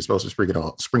of things. You're supposed to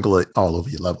sprinkle it all over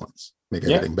your loved ones, make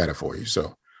everything better for you.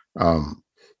 So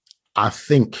I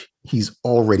think he's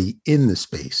already in the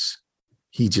space.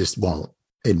 He just won't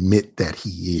admit that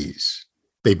he is.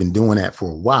 They've been doing that for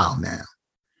a while now.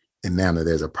 And now that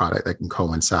there's a product that can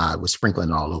coincide with sprinkling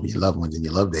all over your loved ones in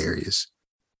your loved areas,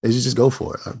 they should just go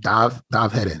for it. Dive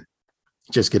head in.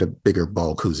 Just get a bigger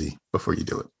Ball Koozie before you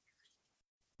do it.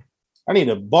 I need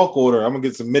a bulk order. I'm gonna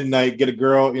get some midnight, get a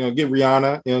girl, get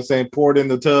Rihanna, pour it in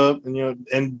the tub and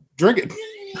and drink it.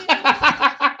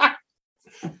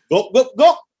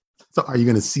 Go. So are you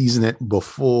gonna season it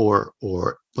before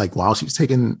or like while she's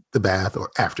taking the bath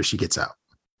or after she gets out?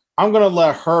 I'm gonna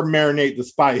let her marinate the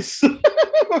spice.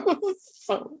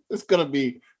 So it's gonna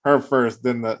be her first,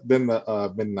 then the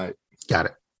midnight. Got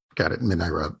it.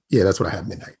 Midnight rub. Yeah, that's what I have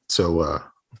midnight. So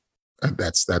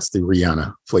that's the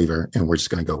Rihanna flavor, and we're just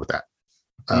gonna go with that.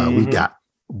 We've got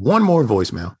one more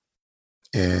voicemail,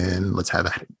 and let's have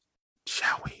at it,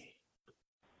 shall we?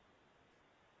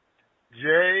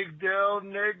 Jake Del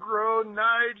Negro,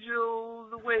 Nigel,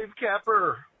 the wave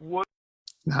capper. What?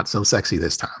 Not so sexy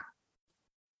this time.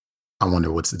 I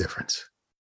wonder what's the difference.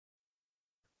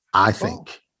 I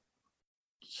think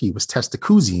he was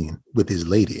Testacooziing with his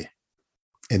lady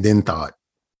and then thought,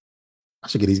 I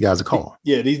should give these guys a call.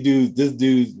 Yeah, this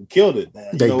dude killed it.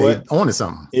 Man. They onto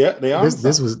something. Yeah, they are.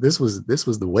 This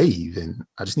was the wave, and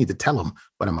I just need to tell them,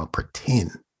 but I'm gonna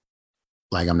pretend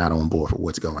like I'm not on board for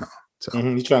what's going on. So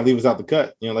he's trying to leave us out the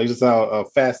cut. Like just how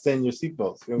fasten your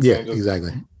seatbelts. You know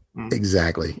exactly.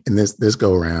 Exactly. And this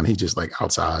go around, he just like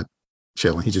outside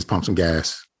chilling. He just pumped some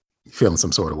gas, feeling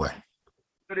some sort of way.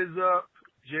 What is up?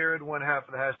 Jared, one half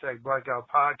of the hashtag Blackout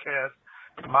Podcast.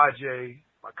 My Jay,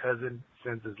 my cousin,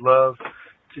 sends his love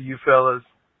to you fellas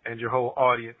and your whole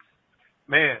audience.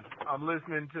 Man, I'm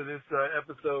listening to this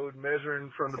episode,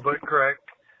 measuring from the butt crack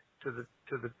to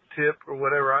the tip or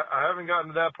whatever. I haven't gotten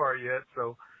to that part yet,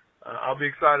 so I'll be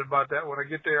excited about that when I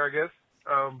get there, I guess.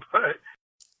 But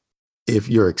if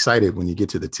you're excited when you get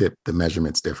to the tip, the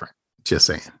measurement's different. Just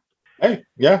saying. Hey,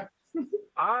 yeah.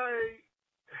 I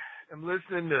am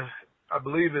listening to, I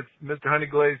believe it's Mr.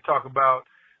 Honeyglaze talk about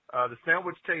the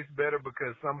sandwich tastes better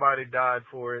because somebody died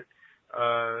for it.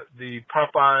 The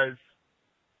Popeyes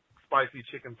spicy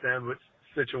chicken sandwich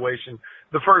situation.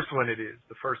 The first one it is.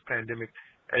 The first pandemic,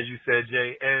 as you said,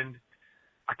 Jay. And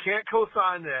I can't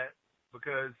co-sign that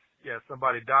because, yeah,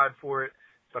 somebody died for it.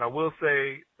 But I will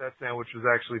say that sandwich was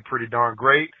actually pretty darn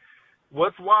great.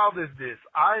 What's wild is this.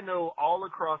 I know all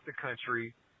across the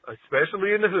country,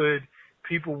 especially in the hood,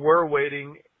 people were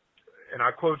waiting, and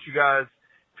I quote you guys,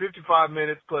 55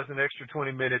 minutes plus an extra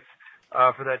 20 minutes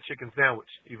for that chicken sandwich,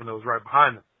 even though it was right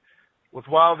behind them. What's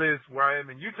wild is where I am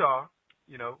in Utah,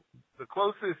 the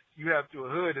closest you have to a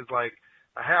hood is like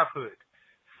a half hood.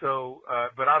 So,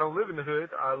 but I don't live in the hood.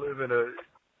 I live in a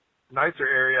nicer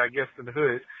area, I guess, than the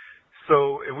hood.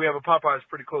 So, and we have a Popeyes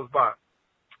pretty close by.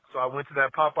 So I went to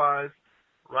that Popeyes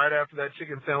right after that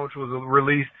chicken sandwich was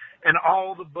released, and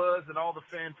all the buzz and all the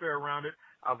fanfare around it.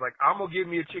 I was like, I'm going to give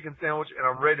me a chicken sandwich, and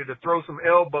I'm ready to throw some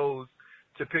elbows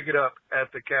to pick it up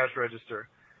at the cash register.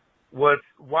 What's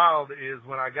wild is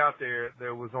when I got there,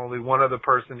 there was only one other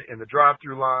person in the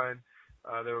drive-through line.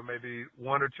 There were maybe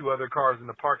one or two other cars in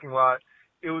the parking lot.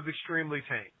 It was extremely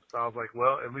tame. So I was like,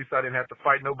 well, at least I didn't have to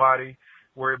fight nobody,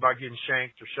 worry about getting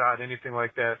shanked or shot, anything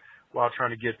like that, while trying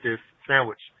to get this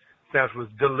sandwich. Sandwich was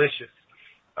delicious.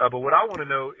 But what I want to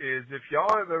know is if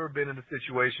y'all have ever been in a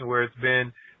situation where it's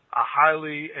been a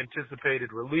highly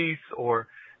anticipated release or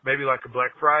maybe like a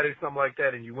Black Friday, something like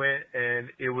that, and you went and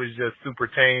it was just super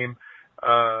tame.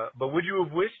 But would you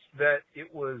have wished that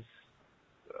it was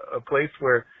a place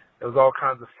where there was all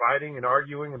kinds of fighting and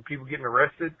arguing and people getting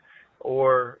arrested,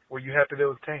 or were you happy that it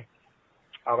was tame?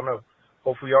 I don't know.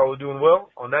 Hopefully y'all are doing well.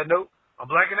 On that note, I'm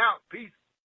blacking out. Peace.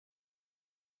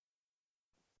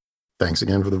 Thanks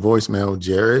again for the voicemail,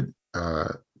 Jared.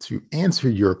 To answer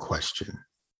your question,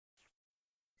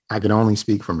 I can only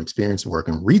speak from experience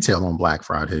working retail on Black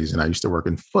Fridays, and I used to work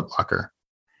in Foot Locker.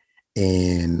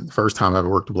 And the first time I ever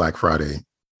worked a Black Friday,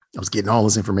 I was getting all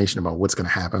this information about what's going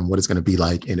to happen, what it's going to be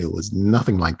like, and it was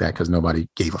nothing like that because nobody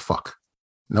gave a fuck.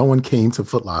 No one came to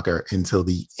Foot Locker until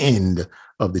the end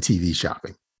of the TV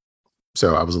shopping.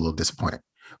 So I was a little disappointed.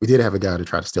 We did have a guy to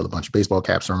try to steal a bunch of baseball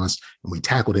caps from us, and we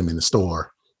tackled him in the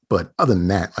store. But other than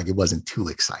that, like, it wasn't too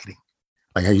exciting.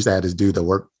 Like, I used to have this dude that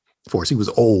worked for us. He was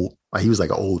old. Like, he was like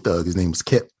an old thug. His name was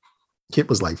Kip. Kip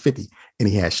was like 50, and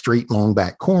he had straight long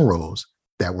back cornrows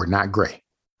that were not gray.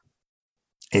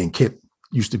 And Kip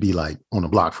used to be like on the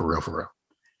block for real.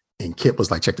 And Kip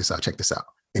was like, check this out.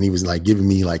 And he was like giving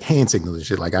me like hand signals and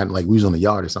shit. Like we was on the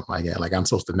yard or something like that. Like, I'm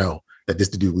supposed to know that this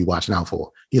the dude we watching out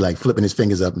for. He like flipping his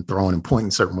fingers up and throwing and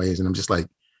pointing certain ways. And I'm just like,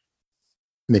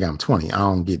 nigga, I'm 20. I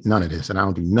don't get none of this, and I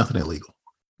don't do nothing illegal.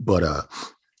 But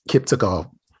Kip took off.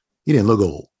 He didn't look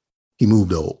old. He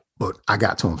moved old, but I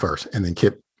got to him first. And then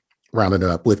Kip rounded it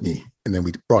up with me, and then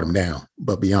we brought him down.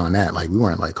 But beyond that, like, we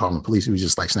weren't like calling the police. We was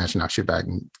just like snatching our shit back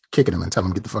and kicking him and telling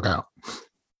him get the fuck out.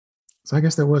 So I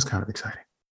guess that was kind of exciting.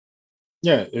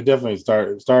 Yeah, it definitely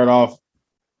started off,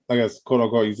 I guess, quote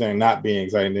unquote, you saying not being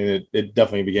exciting, and it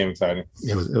definitely became exciting.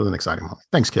 It was an exciting moment.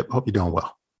 Thanks, Kip. Hope you're doing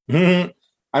well. Mm-hmm.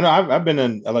 I know I've been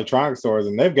in electronic stores,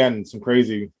 and they've gotten some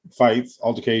crazy fights,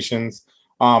 altercations.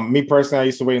 Me personally, I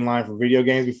used to wait in line for video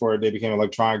games before they became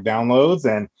electronic downloads,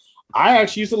 and I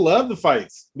actually used to love the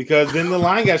fights because then the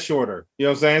line got shorter. You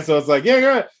know what I'm saying? So it's like,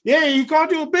 yeah, you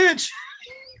called you a bitch.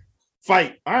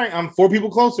 Fight. All right, I'm 4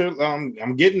 people closer.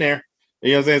 I'm getting there.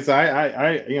 You know what I'm saying? So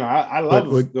I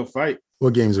love the fight.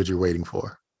 What games were you waiting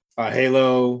for?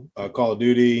 Halo, Call of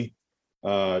Duty,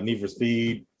 Need for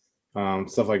Speed,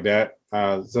 stuff like that.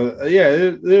 There's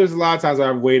a lot of times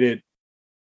I've waited,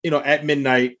 at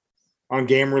midnight on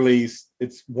game release.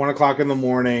 It's 1:00 in the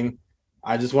morning.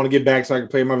 I just want to get back so I can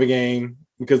play my game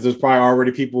because there's probably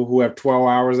already people who have 12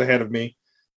 hours ahead of me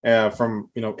from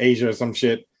Asia or some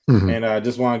shit. and I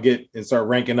just want to get and start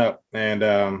ranking up. And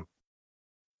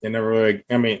it never really.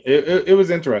 I mean, it was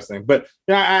interesting, but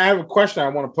I have a question I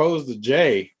want to pose to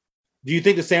Jay. Do you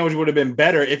think the sandwich would have been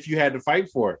better if you had to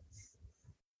fight for it?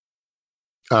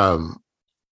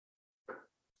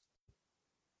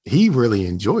 He really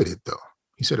enjoyed it, though.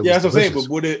 He said it was that's what I'm saying.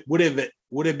 delicious. But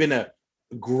would have been a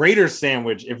greater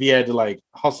sandwich if he had to like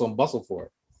hustle and bustle for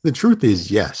it? The truth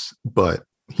is, yes, but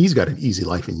he's got an easy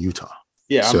life in Utah.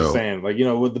 Yeah, I'm just saying, like,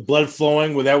 with the blood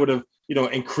flowing, that would have,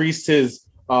 increased his,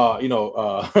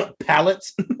 palate.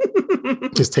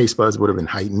 His taste buds would have been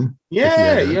heightened.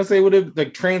 Yeah, say would have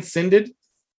like transcended.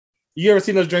 You ever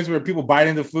seen those drinks where people bite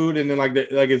into food and then like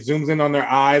it zooms in on their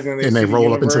eyes and they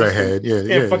roll up into their head?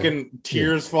 Yeah, fucking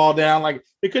tears fall down. Like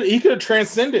he could have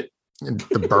transcended. And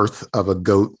the birth of a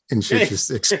goat and shit,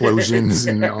 just explosions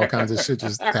and all kinds of shit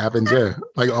just happens. Yeah,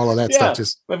 like all of that stuff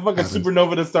just like fucking happens.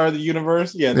 Supernova, the star of the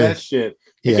universe. Yeah, that shit.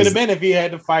 It could have been if he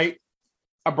had to fight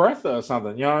a Bertha or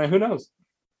something. Who knows?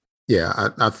 Yeah,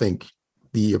 I think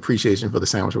the appreciation for the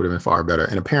sandwich would have been far better.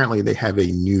 And apparently they have a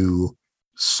new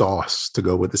sauce to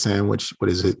go with the sandwich. What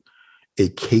is it? A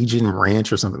Cajun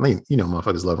ranch or something?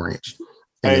 Motherfuckers love ranch.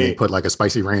 And then they put like a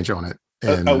spicy ranch on it.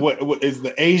 And what is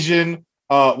the Asian?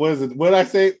 What is it? What did I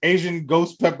say? Asian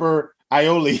ghost pepper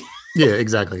aioli. Yeah,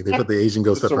 exactly. They put the Asian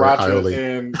ghost pepper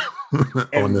aioli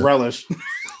and relish.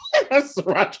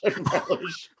 Sriracha and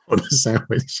relish on the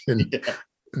sandwich. And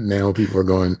now people are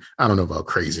going, I don't know about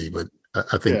crazy, but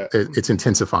I think it's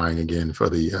intensifying again for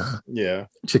the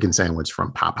chicken sandwich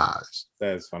from Popeyes.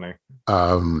 That is funny.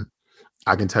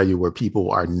 I can tell you where people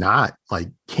are not like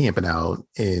camping out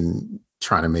and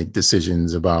trying to make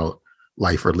decisions about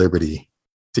life or liberty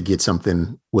to get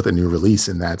something with a new release,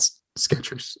 and that's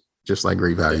Skechers. Just like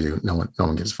Great Value, no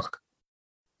one gives a fuck.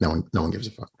 No one gives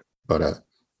a fuck. But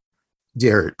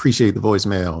Jared, appreciate the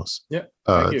voicemails. Yeah,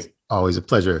 thank you. It's always a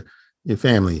pleasure. Your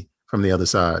family from the other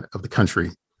side of the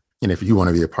country, and if you want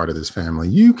to be a part of this family,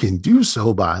 you can do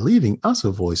so by leaving us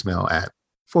a voicemail at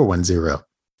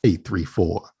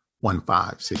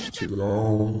 410-834-1562.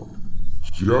 Don't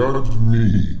judge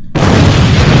me.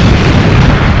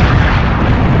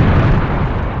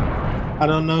 I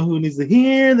don't know who needs to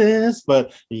hear this,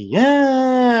 but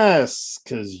yes,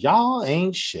 because y'all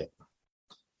ain't shit.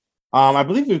 I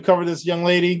believe we've covered this young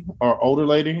lady or older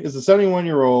lady. It's a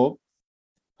 71-year-old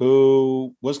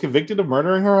who was convicted of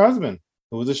murdering her husband,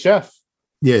 who was a chef.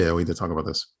 Yeah, we did talk about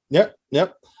this. Yep.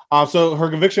 So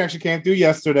her conviction actually came through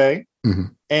yesterday. Mm-hmm.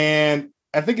 And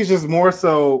I think it's just more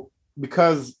so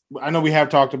because I know we have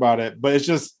talked about it, but it's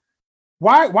just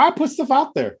why put stuff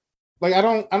out there? Like I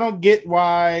don't get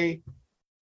why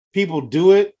people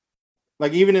do it,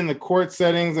 like even in the court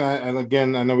settings. And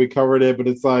again, I know we covered it, but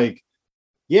it's like,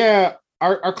 yeah,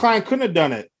 our client couldn't have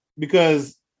done it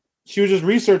because she was just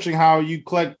researching how you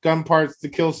collect gun parts to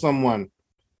kill someone.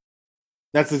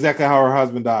 That's exactly how her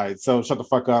husband died. So shut the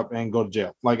fuck up and go to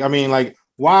jail. Like, I mean, like,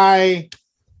 why?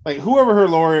 Like, whoever her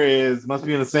lawyer is must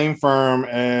be in the same firm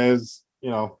as,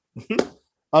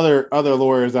 other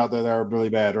lawyers out there that are really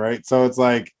bad, right? So it's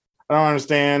like, I don't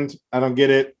understand. I don't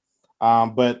get it.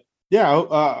 But yeah,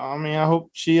 I hope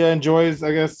she enjoys,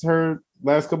 I guess, her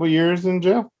last couple of years in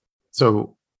jail.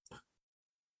 So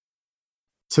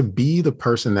to be the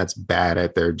person that's bad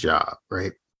at their job,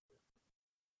 right?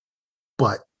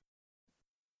 But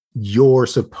you're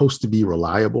supposed to be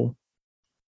reliable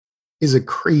is a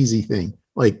crazy thing.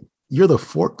 Like you're the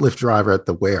forklift driver at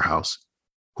the warehouse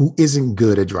who isn't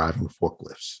good at driving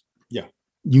forklifts. Yeah.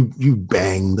 You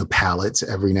bang the pallets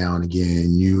every now and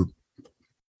again. You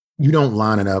don't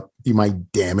line it up. You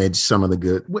might damage some of the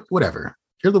good, whatever.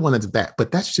 You're the one that's bad,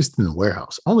 but that's just in the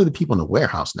warehouse. Only the people in the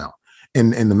warehouse know.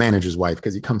 And the manager's wife,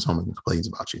 because he comes home and complains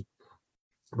about you.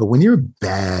 But when you're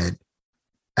bad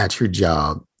at your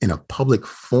job in a public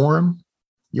forum,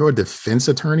 you're a defense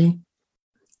attorney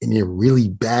and you're really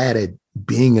bad at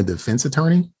being a defense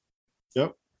attorney.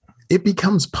 Yep. It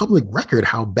becomes public record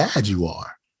how bad you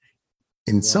are.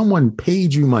 And someone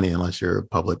paid you money, unless you're a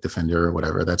public defender or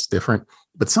whatever, that's different.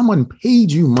 But someone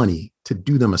paid you money to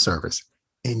do them a service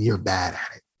and you're bad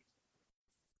at it.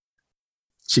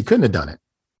 She couldn't have done it.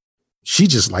 She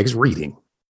just likes reading.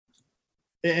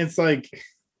 It's like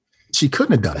she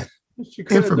couldn't have done it.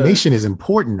 Information is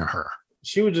important to her.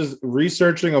 She was just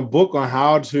researching a book on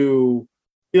how to,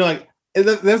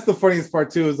 that's the funniest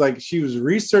part too, is like she was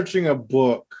researching a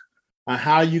book on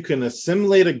how you can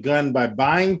assimilate a gun by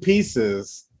buying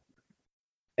pieces.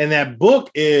 And that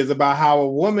book is about how a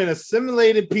woman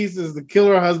assimilated pieces to kill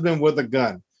her husband with a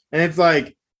gun. And it's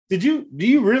like, do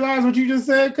you realize what you just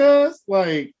said, cuz?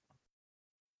 Like,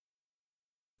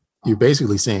 you're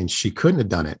basically saying she couldn't have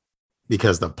done it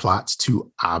because the plot's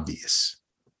too obvious.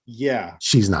 Yeah.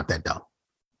 She's not that dumb.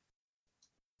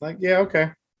 Like, yeah,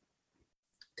 okay.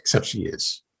 Except she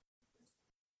is.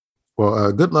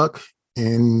 Well, good luck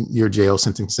in your jail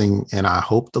sentencing, and I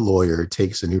hope the lawyer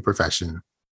takes a new profession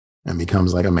and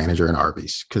becomes like a manager in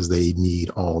Arby's, because they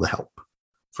need all the help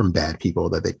from bad people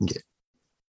that they can get.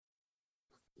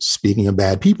 Speaking of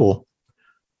bad people,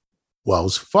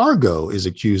 Wells Fargo is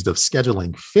accused of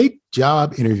scheduling fake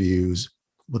job interviews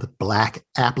with Black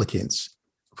applicants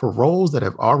for roles that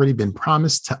have already been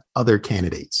promised to other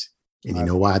candidates. And you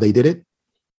know why they did it?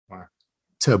 Why?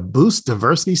 To boost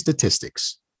diversity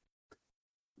statistics.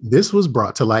 This was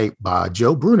brought to light by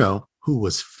Joe Bruno, who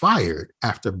was fired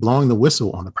after blowing the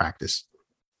whistle on the practice.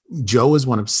 Joe is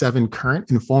one of 7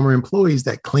 current and former employees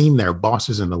that claim their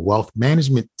bosses in the wealth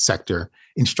management sector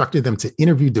instructed them to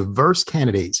interview diverse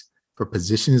candidates for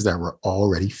positions that were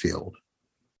already filled.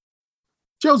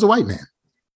 Joe's a white man.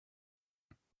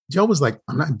 Joe was like,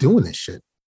 I'm not doing this shit.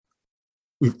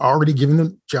 We've already given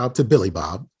the job to Billy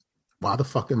Bob. Why the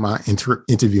fuck am I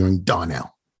interviewing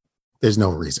Donnell? There's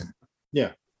no reason.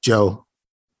 Yeah. Joe,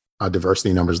 our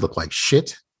diversity numbers look like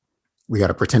shit. We got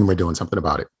to pretend we're doing something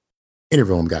about it.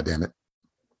 Interview him, goddammit.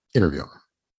 Interview him.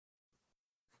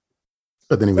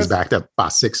 But then he was backed up by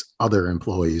 6 other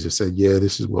employees that said, yeah,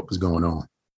 this is what was going on.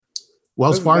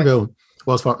 Wells Fargo,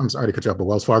 I'm sorry to cut you off, but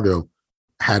Wells Fargo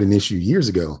had an issue years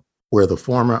ago where the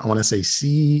former, I want to say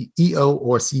CEO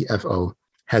or CFO,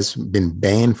 has been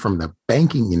banned from the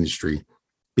banking industry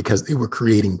because they were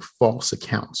creating false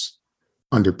accounts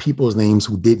under people's names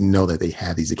who didn't know that they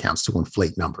had these accounts to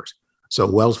inflate numbers. So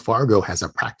Wells Fargo has a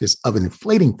practice of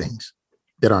inflating things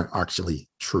that aren't actually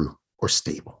true or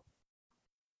stable.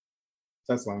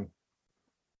 That's fine.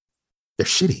 They're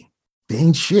shitty. They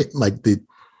ain't shit. Like, the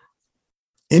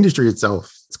industry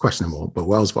itself is questionable, but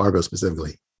Wells Fargo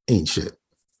specifically ain't shit.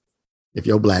 If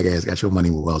your black ass got your money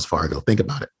with Wells Fargo, think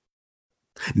about it.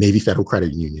 Navy Federal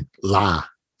Credit Union, lie,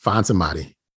 find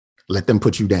somebody, let them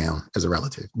put you down as a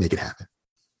relative. Make it happen.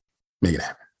 Make it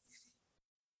happen.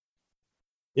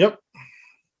 Yep.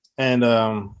 And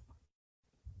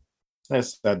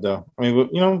that's sad though. I mean,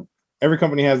 you know, every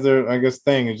company has their, I guess,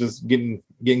 thing is just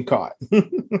getting caught.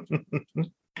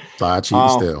 Fly cheating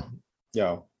still.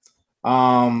 Yo.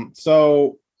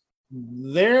 So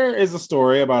there is a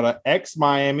story about an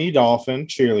ex-Miami Dolphin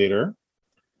cheerleader,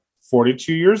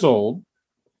 42 years old,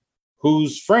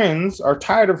 whose friends are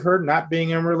tired of her not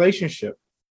being in a relationship.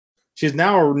 She's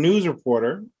now a news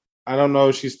reporter. I don't know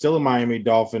if she's still a Miami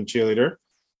Dolphin cheerleader.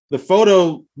 The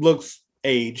photo looks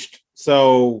aged,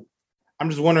 so I'm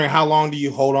just wondering, how long do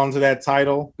you hold on to that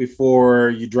title before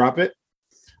you drop it?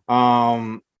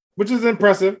 Which is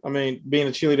impressive. I mean, being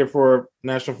a cheerleader for a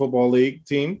National Football League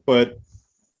team, but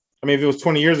I mean, if it was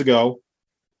 20 years ago,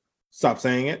 stop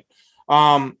saying it.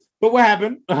 But what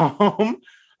happened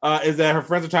is that her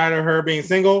friends are tired of her being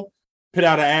single, put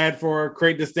out an ad for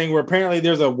create this thing where apparently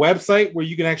there's a website where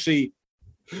you can actually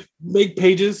make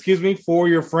pages, for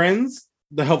your friends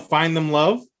to help find them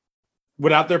love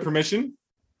without their permission.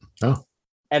 Oh.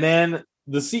 And then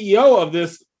the CEO of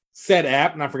this said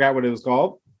app, and I forgot what it was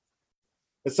called,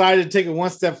 decided to take it one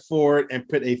step forward and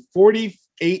put a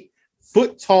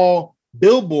 48-foot tall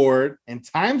billboard in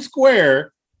Times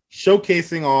Square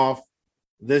showcasing off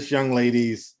this young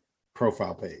lady's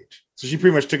profile page. So she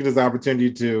pretty much took it as an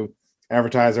opportunity to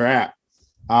advertise her app.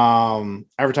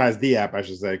 Advertise the app, I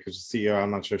should say, because the CEO,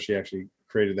 I'm not sure she actually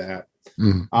created the app.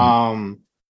 Mm-hmm.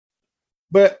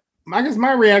 But I guess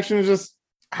my reaction is just,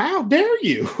 how dare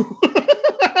you?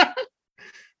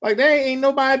 Like, that ain't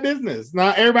nobody business.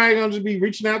 Not everybody gonna just be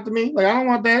reaching out to me. Like, I don't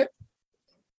want that.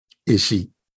 Is she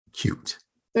cute?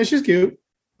 Yeah, she's cute.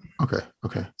 Okay.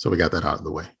 So we got that out of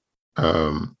the way.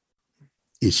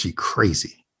 Is she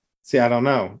crazy? See, I don't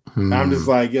know. I'm just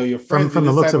like, yo, your friend from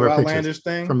the looks of her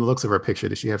picture. From the looks of her picture,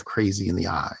 does she have crazy in the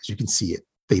eyes? You can see it.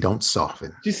 They don't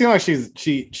soften. She seems like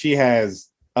she has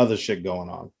other shit going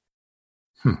on.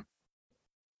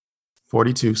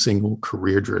 42, single,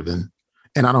 career driven,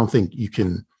 and I don't think you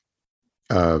can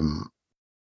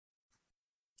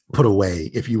put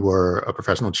away, if you were a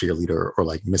professional cheerleader or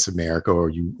like Miss America or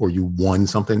you won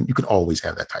something, you could always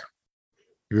have that title.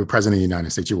 If you were president of the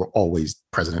United States, you were always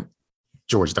President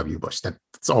George W. Bush.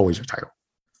 That's always your title.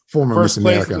 Former First Miss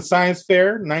place America. at the Science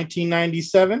Fair,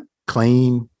 1997.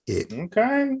 Claim it.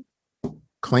 Okay.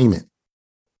 Claim it.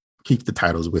 Keep the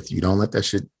titles with you. Don't let that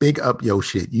shit big up your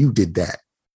shit. You did that.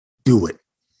 Do it.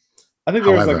 I think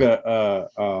there was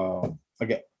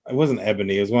it wasn't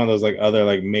Ebony. It was one of those like other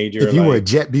like major. If you were a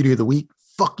Jet Beauty of the Week,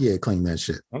 fuck yeah, claim that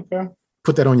shit. Okay.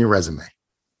 Put that on your resume.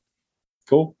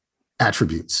 Cool.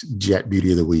 Attributes, Jet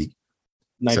Beauty of the Week.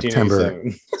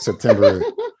 1987. September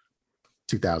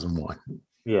 2001.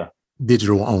 Yeah.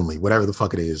 Digital only, whatever the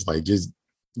fuck it is. Like, just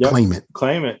Yep. claim it.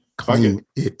 Claim it. Fuck Claim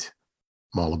it. it.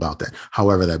 I'm all about that.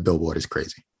 However, that billboard is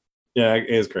crazy. Yeah, it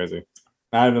is crazy.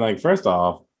 I've been like, first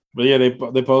off, but yeah, they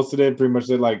posted it pretty much.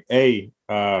 They're like, "Hey,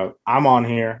 I'm on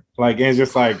here." Like, and it's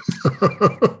just like,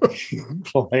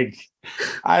 like,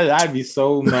 I'd be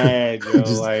so mad, yo.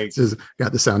 just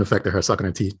got the sound effect of her sucking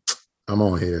her teeth. I'm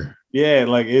on here. Yeah,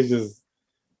 like it's just.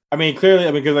 I mean, clearly,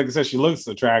 because like I said, she looks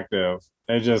attractive.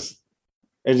 It just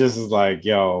is like,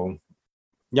 yo,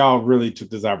 y'all really took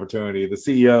this opportunity. The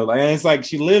CEO, like, and it's like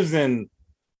she lives in,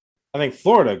 I think,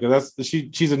 Florida, because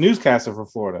she's a newscaster for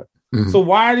Florida. Mm-hmm. So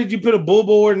why did you put a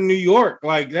billboard in New York?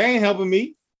 Like, they ain't helping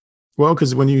me. Well,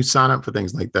 because when you sign up for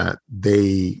things like that,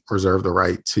 they reserve the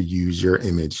right to use your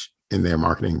image in their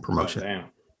marketing promotion. Oh, damn.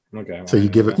 Okay. So you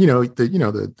give it,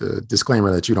 the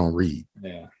disclaimer that you don't read.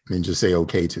 Yeah. And just say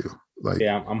okay to. Like,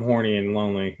 yeah, I'm horny and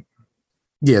lonely.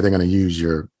 Yeah, they're going to use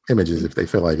your images if they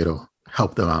feel like it'll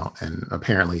help them out. And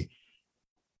apparently,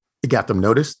 it got them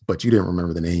noticed, but you didn't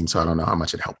remember the name, so I don't know how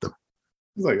much it helped them.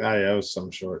 It's like, it was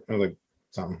some short. It was like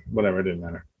something, whatever. It didn't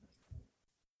matter.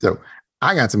 So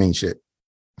I got some main shit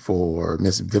for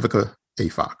Miss Vivica A.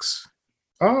 Fox.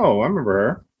 Oh, I remember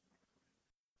her.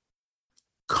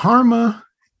 Karma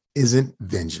isn't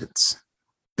vengeance.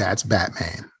 That's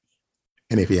Batman.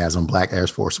 And if he has on black Air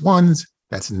Force Ones,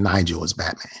 that's Nigel as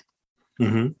Batman.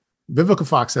 Mm-hmm. Vivica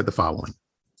Fox said the following: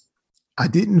 I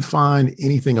didn't find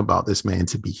anything about this man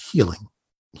to be healing.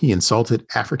 He insulted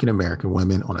African-American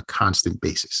women on a constant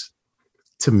basis.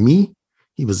 To me,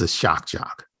 he was a shock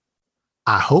jock.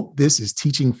 I hope this is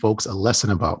teaching folks a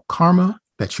lesson about karma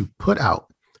that you put out,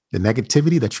 the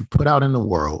negativity that you put out in the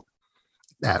world,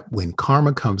 that when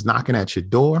karma comes knocking at your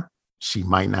door, she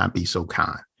might not be so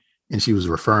kind. And she was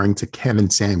referring to Kevin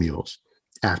Samuels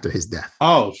after his death.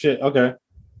 Oh, shit. Okay.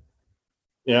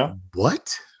 Yeah.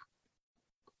 What?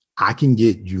 I can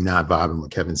get you not vibing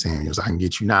with Kevin Samuels. I can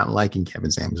get you not liking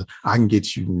Kevin Samuels. I can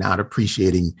get you not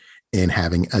appreciating and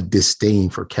having a disdain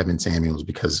for Kevin Samuels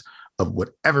because of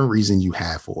whatever reason you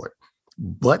have for it.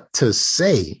 But to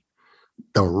say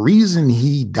the reason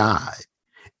he died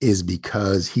is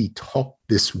because he talked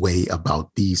this way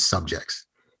about these subjects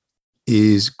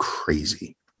is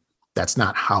crazy. That's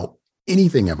not how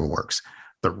anything ever works.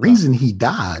 The reason he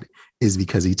died is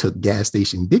because he took gas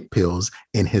station dick pills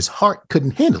and his heart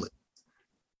couldn't handle it.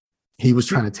 He was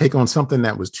trying to take on something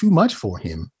that was too much for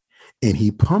him, and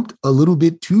he pumped a little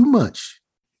bit too much,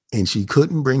 and she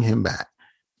couldn't bring him back.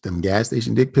 Them gas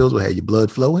station dick pills will have your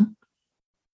blood flowing.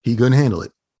 He couldn't handle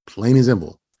it. Plain and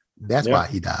simple. That's why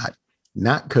he died.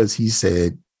 Not because he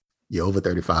said, you're over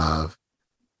 35,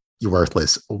 you're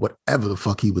worthless, or whatever the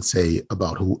fuck he would say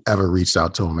about whoever reached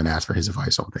out to him and asked for his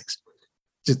advice on things.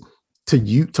 Just to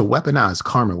weaponize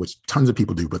karma, which tons of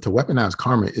people do, but to weaponize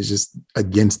karma is just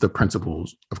against the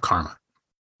principles of karma.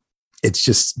 It's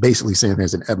just basically saying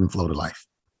there's an ebb and flow to life.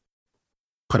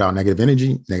 Put out negative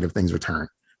energy, negative things return.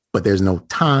 But there's no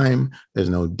time, there's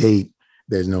no date,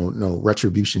 there's no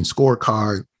retribution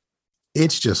scorecard.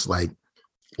 It's just like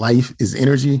life is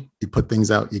energy. You put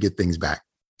things out, you get things back.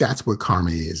 That's what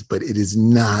karma is, but it is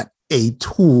not a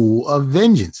tool of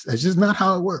vengeance. That's just not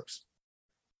how it works.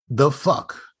 The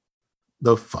fuck.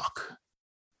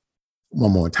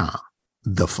 One more time.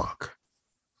 The fuck.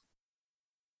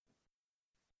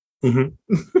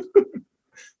 Mm-hmm.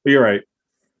 You're right.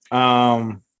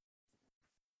 I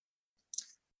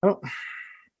don't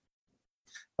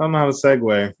know how to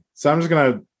segue. So I'm just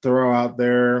gonna throw out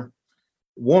there,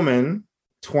 woman,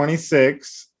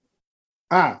 26.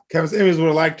 Kevin Samuels would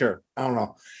have liked her. I don't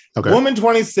know. Okay. Woman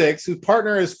 26, whose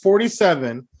partner is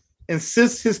 47,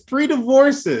 insists his 3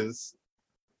 divorces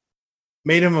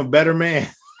made him a better man.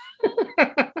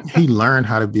 He learned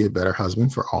how to be a better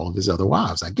husband for all of his other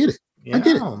wives. I get it. Yeah. I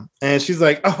get it. And she's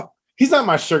like, oh, he's not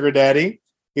my sugar daddy,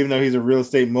 even though he's a real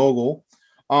estate mogul.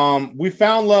 We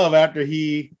found love after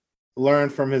he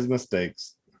learned from his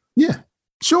mistakes. Yeah,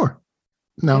 sure.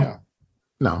 No.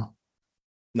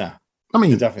 I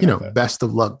mean, best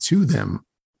of luck to them.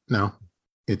 No,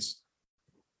 it's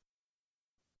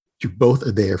you both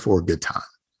are there for a good time.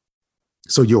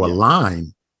 So you're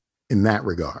aligned in that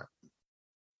regard.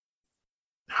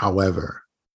 However,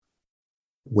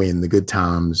 when the good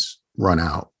times run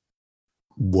out,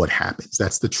 what happens?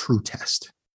 That's the true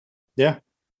test. Yeah.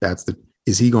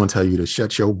 Is he going to tell you to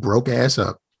shut your broke ass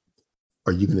up?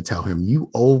 Or are you going to tell him,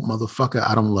 you old motherfucker,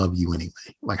 I don't love you anyway?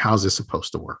 Like, how's this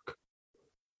supposed to work?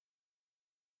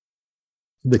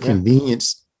 The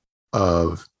convenience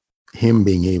of him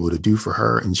being able to do for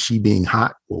her and she being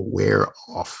hot will wear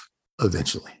off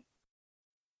eventually.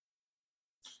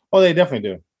 Oh, they definitely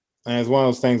do. And it's one of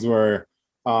those things where,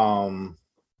 I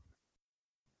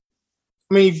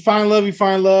mean, you find love, you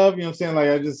find love. You know what I'm saying? Like,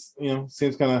 I just,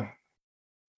 seems kind of,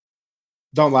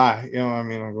 don't lie. You know what I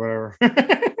mean? Like, whatever.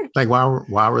 Like,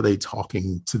 why were they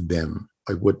talking to them?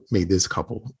 Like, what made this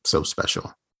couple so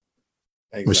special?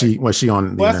 Exactly. Was she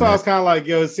on the Well, that's why I was internet? kind of like,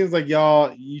 yo, it seems like y'all,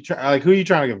 who are you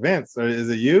trying to convince? Or is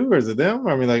it you or is it them?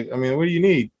 I mean, what do you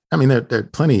need? I mean, there are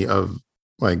plenty of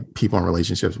like people in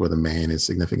relationships where the man is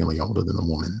significantly older than the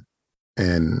woman.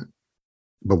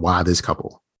 But why this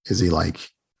couple? Is he like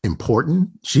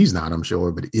important? She's not, I'm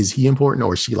sure, but is he important,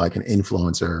 or is she like an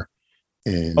influencer?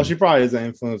 And Oh, she probably is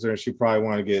an influencer and she probably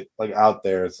want to get like out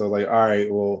there. So like, all right,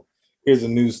 well, here's a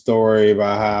news story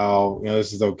about how,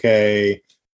 this is okay.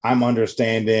 I'm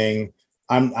understanding.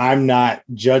 I'm not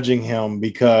judging him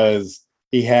because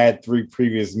he had 3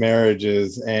 previous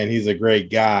marriages and he's a great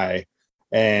guy.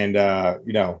 And but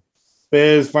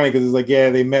it's funny because it's like, yeah,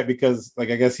 they met because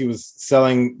like I guess he was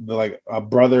selling a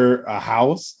brother a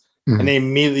house and they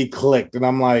immediately clicked. And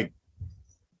I'm like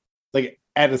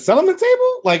at the settlement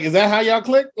table? Like, is that how y'all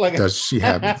click? Like, does she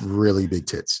have really big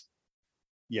tits?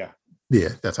 Yeah. Yeah,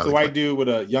 that's how. So white dude with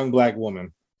a young black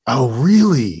woman. Oh,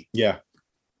 really? Yeah.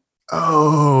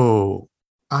 Oh,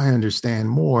 I understand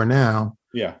more now.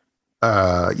 Yeah.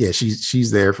 Yeah,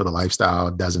 she's there for the lifestyle.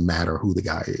 Doesn't matter who the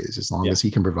guy is, as long as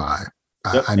he can provide.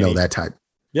 Yep. I know that type.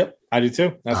 Yep, I do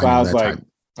too. That's why I was like,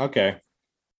 okay,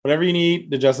 whatever you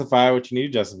need to justify what you need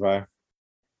to justify.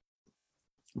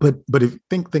 But if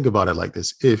think about it like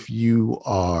this: if you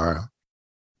are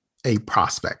a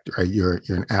prospect, right? You're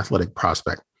an athletic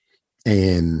prospect,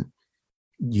 and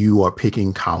you are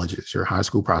picking colleges. You're a high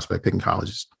school prospect picking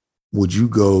colleges. Would you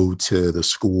go to the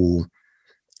school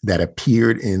that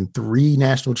appeared in 3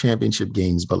 national championship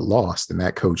games but lost, and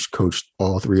that coach coached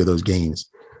all 3 of those games,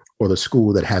 or the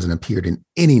school that hasn't appeared in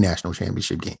any national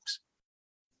championship games?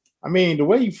 I mean, the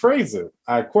way you phrase it,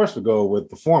 I of course would go with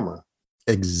the former.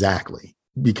 Exactly,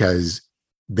 because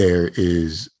there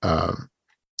is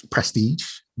prestige,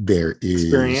 there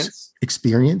is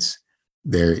experience,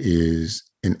 there is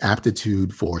an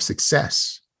aptitude for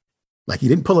success. Like, he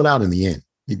didn't pull it out in the end.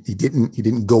 He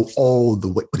didn't go all the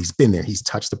way, but he's been there. He's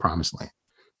touched the promised land,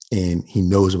 and he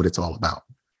knows what it's all about.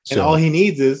 So, and all he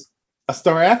needs is a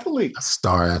star athlete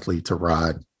to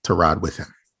ride with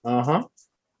him. Uh-huh.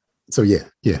 So yeah.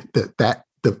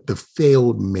 The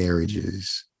failed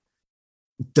marriages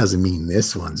doesn't mean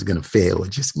this one's gonna fail. It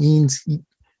just means he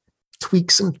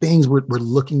tweaks some things. We're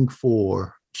looking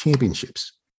for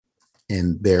championships,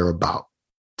 and they're about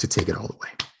to take it all the way.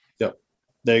 Yep.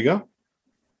 There you go.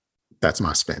 That's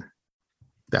my spin.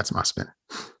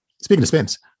 Speaking of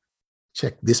spins,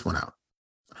 check this one out.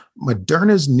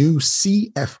 Moderna's new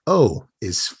CFO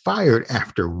is fired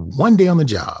after 1 day on the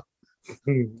job.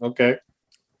 Okay.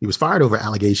 He was fired over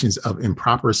allegations of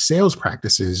improper sales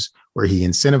practices where he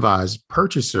incentivized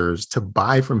purchasers to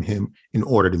buy from him in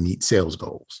order to meet sales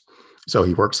goals. So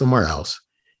he worked somewhere else.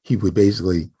 He would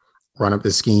basically run up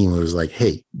the scheme. It was like,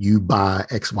 hey, you buy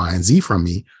X, Y, and Z from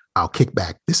me, I'll kick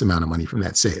back this amount of money from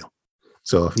that sale.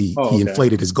 So if he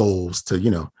inflated his goals to,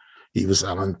 he was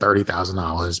selling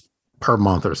 $30,000 per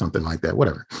month or something like that,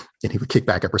 whatever. And he would kick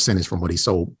back a percentage from what he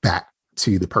sold back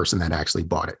to the person that actually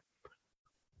bought it.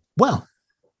 Well,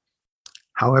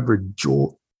 however,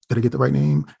 did I get the right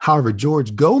name? However,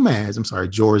 George Gomes, and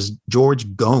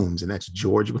that's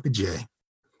George with a J,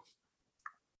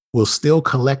 will still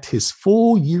collect his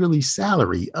full yearly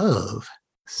salary of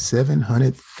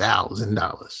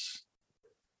 $700,000.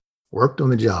 Worked on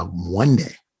the job 1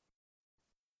 day,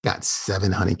 got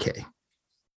 $700K.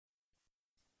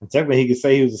 And technically, he could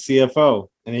say he was a CFO,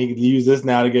 and he could use this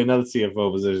now to get another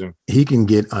CFO position. He can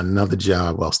get another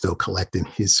job while still collecting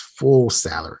his full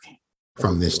salary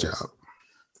from this job.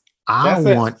 I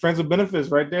want friends with benefits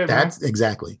right there. That's man.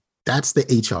 Exactly. That's the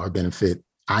HR benefit.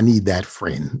 I need that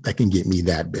friend that can get me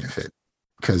that benefit,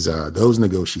 because those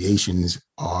negotiations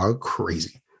are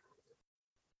crazy.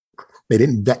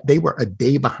 They were a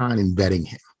day behind in vetting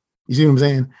him. You see what I'm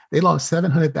saying? They lost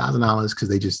 $700,000 because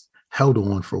they just held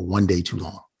on for 1 day too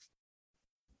long.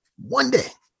 1 day,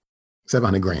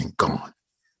 $700,000 gone.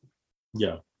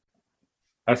 Yeah,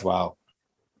 that's wild.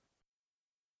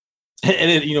 And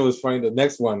then, it's funny. The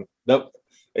next one,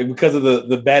 because of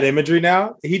the bad imagery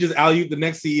now, he just alley-ooped the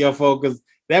next CFO because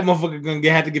that motherfucker gonna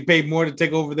have to get paid more to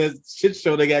take over that shit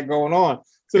show they got going on.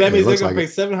 So that means they're gonna pay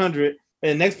 $700,000,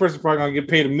 and the next person probably gonna get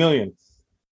paid $1 million.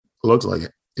 Looks like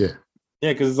it. Yeah.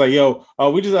 Yeah, because it's like, yo,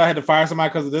 we just had to fire somebody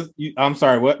because of this. I'm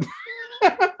sorry, what?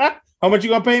 How much you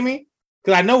gonna pay me?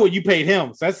 Because I know what you paid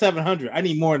him. So that's $700,000. I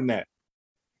need more than that.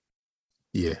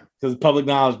 Yeah. Because it's public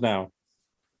knowledge now.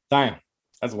 Damn.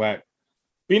 That's whack.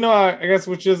 But I guess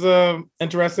which is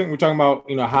interesting. We're talking about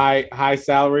high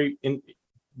salary in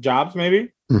jobs,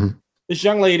 maybe. Mhm. This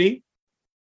young lady,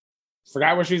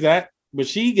 forgot where she's at, but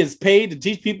she gets paid to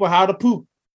teach people how to poop.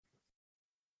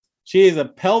 She is a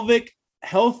pelvic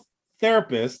health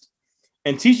therapist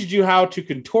and teaches you how to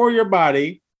contour your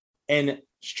body and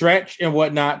stretch and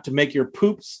whatnot to make your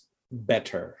poops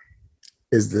better.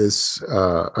 Is this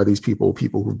are these people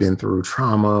who've been through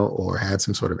trauma or had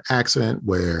some sort of accident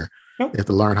where Nope. they have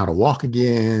to learn how to walk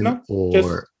again, No, or just,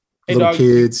 hey, little dog,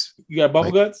 kids? You got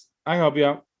bubble Like- guts? I can help you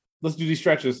out. Let's do these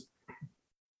stretches.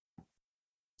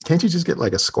 Can't you just get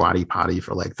like a squatty potty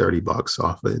for like $30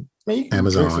 off it? Man, you can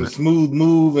Amazon. drink some Smooth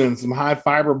Move and some high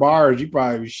fiber bars. You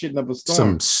probably be shitting up a storm.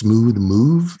 Some Smooth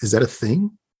Move? Is that a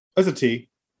thing? That's a tea.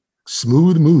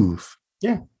 Smooth Move.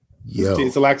 Yeah. Yo,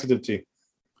 It's a laxative tea.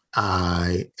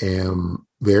 I am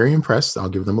very impressed. I'll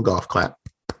give them a golf clap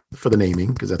for the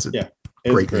naming because that's a Yeah.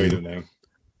 It's great a creative name.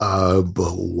 But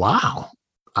wow,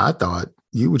 I thought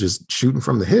you were just shooting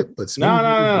from the hip. But No.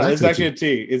 It's laxative actually a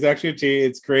tea. It's actually a tea.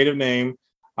 It's a creative name.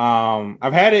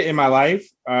 I've had it in my life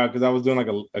because I was doing like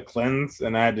a cleanse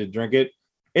and I had to drink it.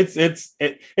 It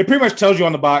pretty much tells you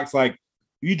on the box like,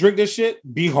 you drink this shit,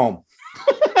 be home.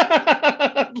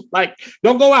 Like,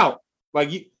 don't go out.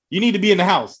 Like you need to be in the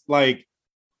house, like,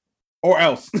 or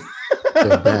else.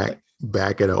 Yeah,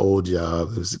 back at an old job,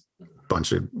 there was a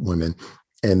bunch of women,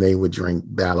 and they would drink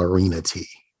ballerina tea,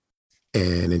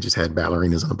 and it just had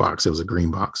ballerinas in the box. It was a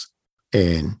green box,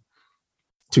 and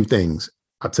two things.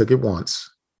 I took it once.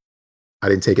 I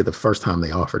didn't take it the first time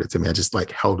they offered it to me. I just like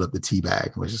held up the tea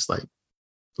bag and was just like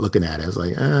looking at it. I was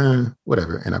like,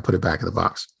 whatever, and I put it back in the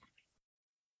box.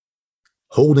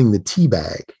 Holding the tea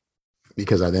bag,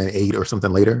 because I then ate or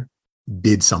something later,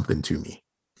 did something to me.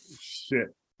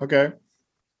 Shit. Okay.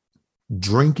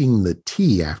 Drinking the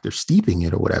tea after steeping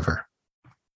it or whatever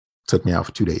took me out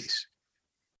for 2 days.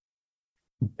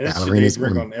 And that's shit they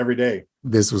drink on every day.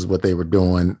 This was what they were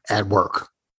doing at work,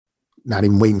 not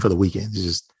even waiting for the weekend. It's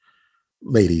just,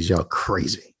 ladies, y'all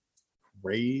crazy.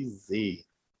 Crazy.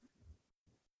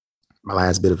 My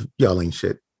last bit of yelling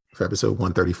shit for episode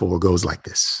 134 goes like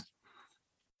this.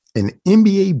 An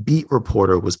NBA beat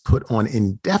reporter was put on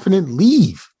indefinite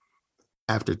leave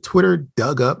after Twitter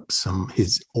dug up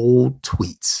his old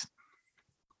tweets.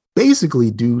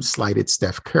 Basically, dude slighted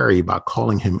Steph Curry by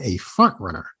calling him a front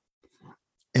runner.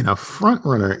 And a front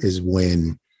runner is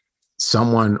when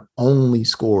someone only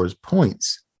scores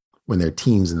points when their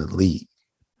team's in the lead.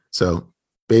 So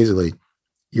basically,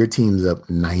 your team's up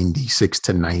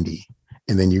 96-90,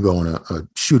 and then you go on a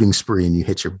shooting spree and you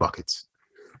hit your buckets.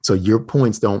 So your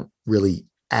points don't really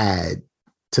add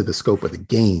to the scope of the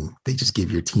game. They just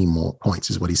give your team more points,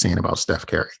 is what he's saying about Steph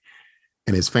Curry.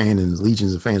 And his fans and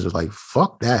legions of fans were like,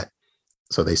 fuck that.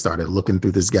 So they started looking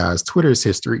through this guy's Twitter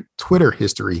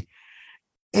history,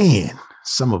 and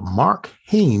some of Mark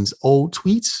Haynes' old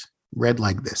tweets read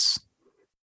like this.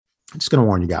 I'm just going to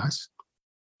warn you guys.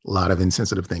 A lot of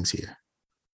insensitive things here.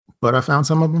 But I found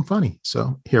some of them funny.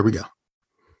 So here we go.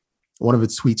 One of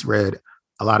its tweets read,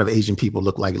 "A lot of Asian people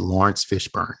look like Lawrence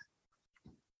Fishburne."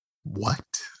 What?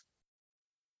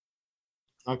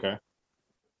 Okay.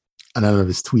 Another of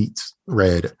his tweets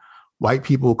read, "White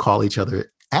people call each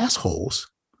other assholes.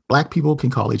 Black people can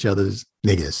call each other's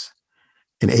niggas.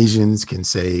 And Asians can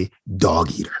say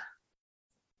dog eater."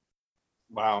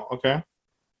 Wow. Okay.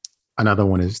 Another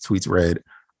one of his tweets read,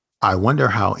 "I wonder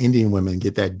how Indian women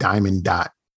get that diamond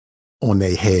dot on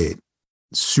their head.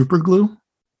 Super glue?"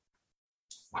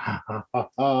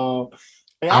 Wow.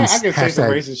 I can say some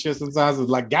racist shit sometimes. It's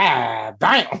like, God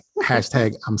damn.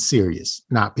 Hashtag I'm serious,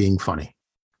 not being funny.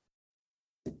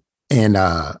 And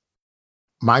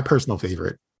my personal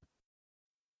favorite,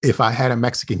 if I had a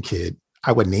Mexican kid,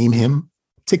 I would name him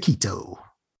Taquito.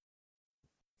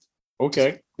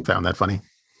 Okay. Found that funny.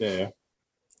 Yeah.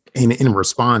 And in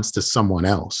response to someone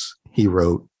else, he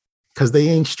wrote, "Because they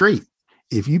ain't straight.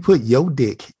 If you put your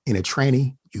dick in a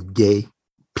tranny, you gay,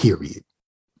 period."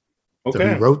 Okay. So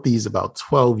he wrote these about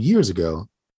 12 years ago.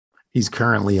 He's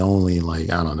currently only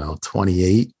like, I don't know,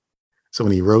 28. So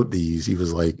when he wrote these, he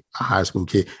was like a high school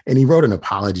kid. And he wrote an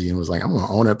apology and was like, "I'm going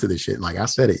to own up to this shit. Like, I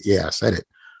said it. Yeah, I said it.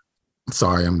 I'm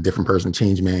sorry, I'm a different person.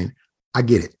 Change, man. I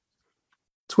get it.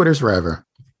 Twitter's forever.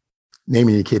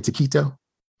 Naming your kid Taquito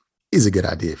is a good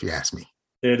idea if you ask me."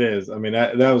 It is. I mean,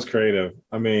 that was creative.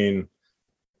 I mean,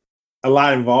 a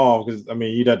lot involved because, I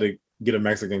mean, you'd have to get a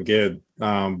Mexican kid.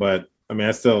 But, I mean,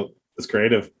 it's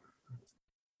creative.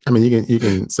 I mean, you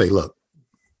can say, look,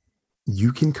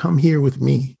 you can come here with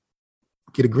me,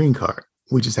 get a green card.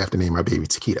 We just have to name our baby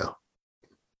Taquito.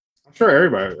 I'm sure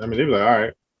everybody, I mean, they'd be like, all right,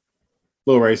 a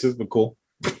little racist, but cool.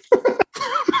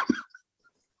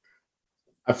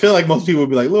 I feel like most people would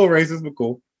be like, little racist, but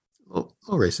cool. Little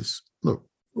racist. Little.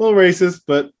 Little racist,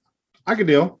 but I could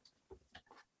deal.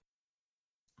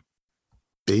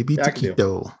 Baby Yeah, I can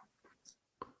taquito.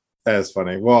 That's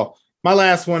funny. Well, my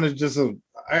last one is just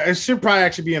I should probably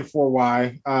actually be in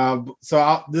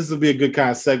 4Y. This will be a good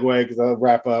kind of segue because I'll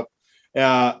wrap up.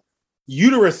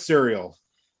 Uterus cereal.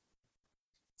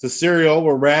 It's a cereal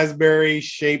with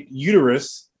raspberry-shaped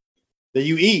uterus that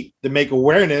you eat to make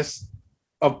awareness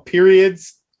of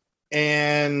periods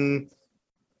and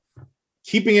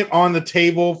keeping it on the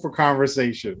table for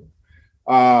conversation.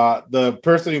 The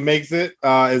person who makes it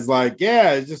is like,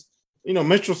 yeah, it's just,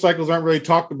 menstrual cycles aren't really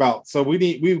talked about. So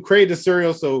we created a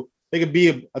cereal so they could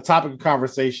be a topic of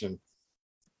conversation.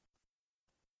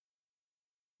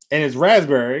 And it's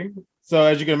raspberry. So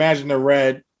as you can imagine, they're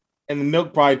red and the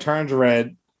milk probably turns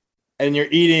red and you're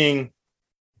eating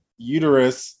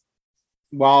uterus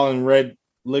while in red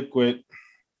liquid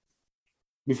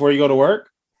before you go to work.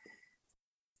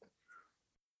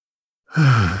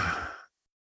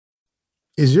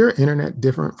 Is your internet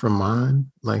different from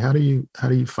mine? Like, how do you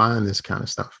find this kind of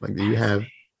stuff? Like, do you have,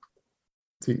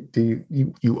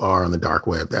 you are on the dark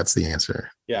web? That's the answer.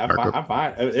 Yeah, I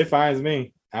find it finds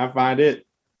me. I find it.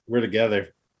 We're together.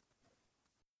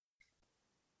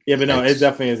 Yeah, but no, it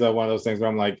definitely is one of those things where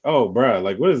I'm like, oh, bro,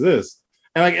 like, what is this?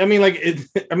 And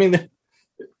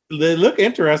they look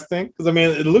interesting because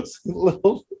it looks a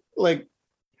little like,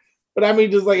 but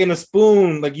just like in a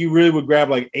spoon, like you really would grab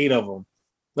like 8 of them.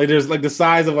 Like there's like the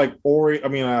size of like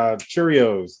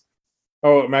Cheerios.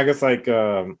 Oh, I guess like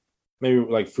maybe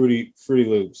like Fruity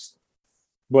Loops,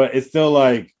 but it's still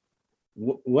like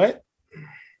what?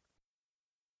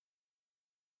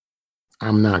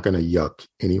 I'm not gonna yuck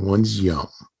anyone's yum.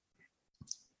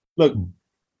 Look,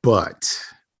 but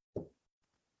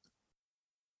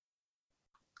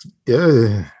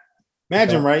yeah,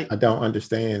 imagine, right? I don't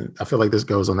understand. I feel like this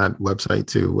goes on that website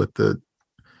too with the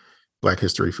Black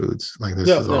History foods. Like this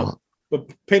is all.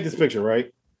 But paint this picture,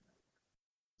 right?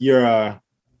 You're I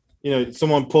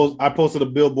posted a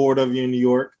billboard of you in New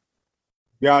York.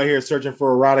 You're out here searching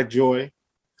for erotic joy.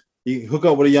 You hook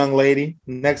up with a young lady.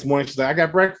 Next morning, she's like, I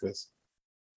got breakfast.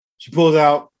 She pulls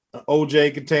out an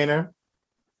OJ container,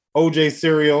 OJ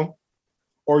cereal,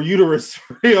 or uterus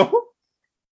cereal.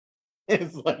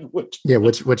 It's like which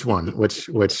one? Which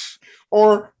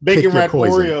or bacon wrapped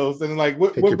Oreos, and like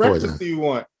what breakfast do you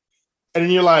want? And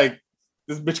then you're like,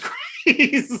 this bitch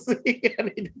crazy. I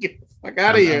need to get the fuck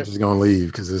out of here. I'm just gonna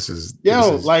leave because this is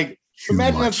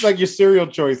imagine that's like your cereal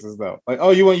choices though. Like,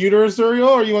 oh, you want uterus cereal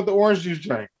or you want the orange juice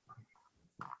drink?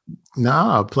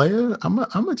 Nah, player. I'm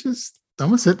gonna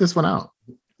sit this one out.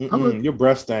 Your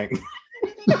breath stank.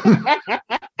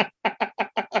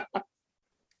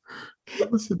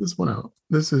 Let's sit this one out.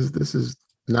 This is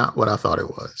not what I thought it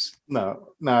was.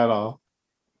 No, not at all.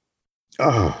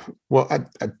 Oh, well, I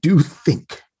do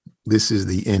think this is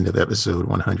the end of episode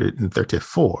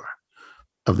 134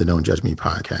 of the Don't Judge Me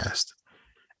podcast.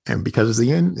 And because it's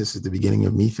the end, this is the beginning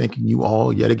of me thanking you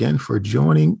all yet again for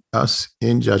joining us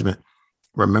in judgment.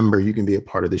 Remember, you can be a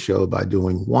part of the show by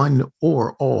doing one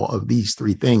or all of these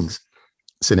 3 things.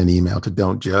 Send an email to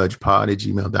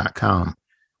don'tjudgepod@gmail.com.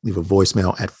 Leave a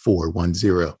voicemail at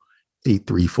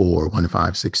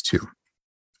 410-834-1562.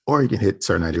 Or you can hit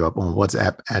Sir Nigel up on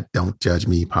WhatsApp at Don't Judge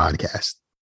Me Podcast.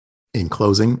 In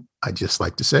closing, I'd just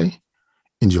like to say,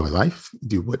 enjoy life.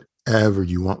 Do whatever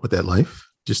you want with that life,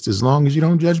 just as long as you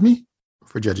don't judge me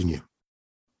for judging you.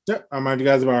 Yeah, I remind you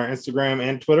guys about our Instagram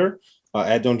and Twitter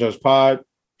at Don't Judge Pod.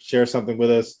 Share something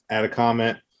with us, add a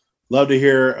comment. Love to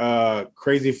hear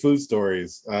crazy food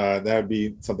stories. That would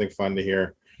be something fun to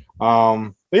hear.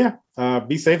 But yeah,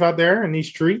 be safe out there in these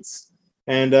streets.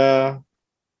 And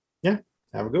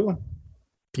have a good one.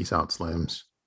 Peace out, Slims.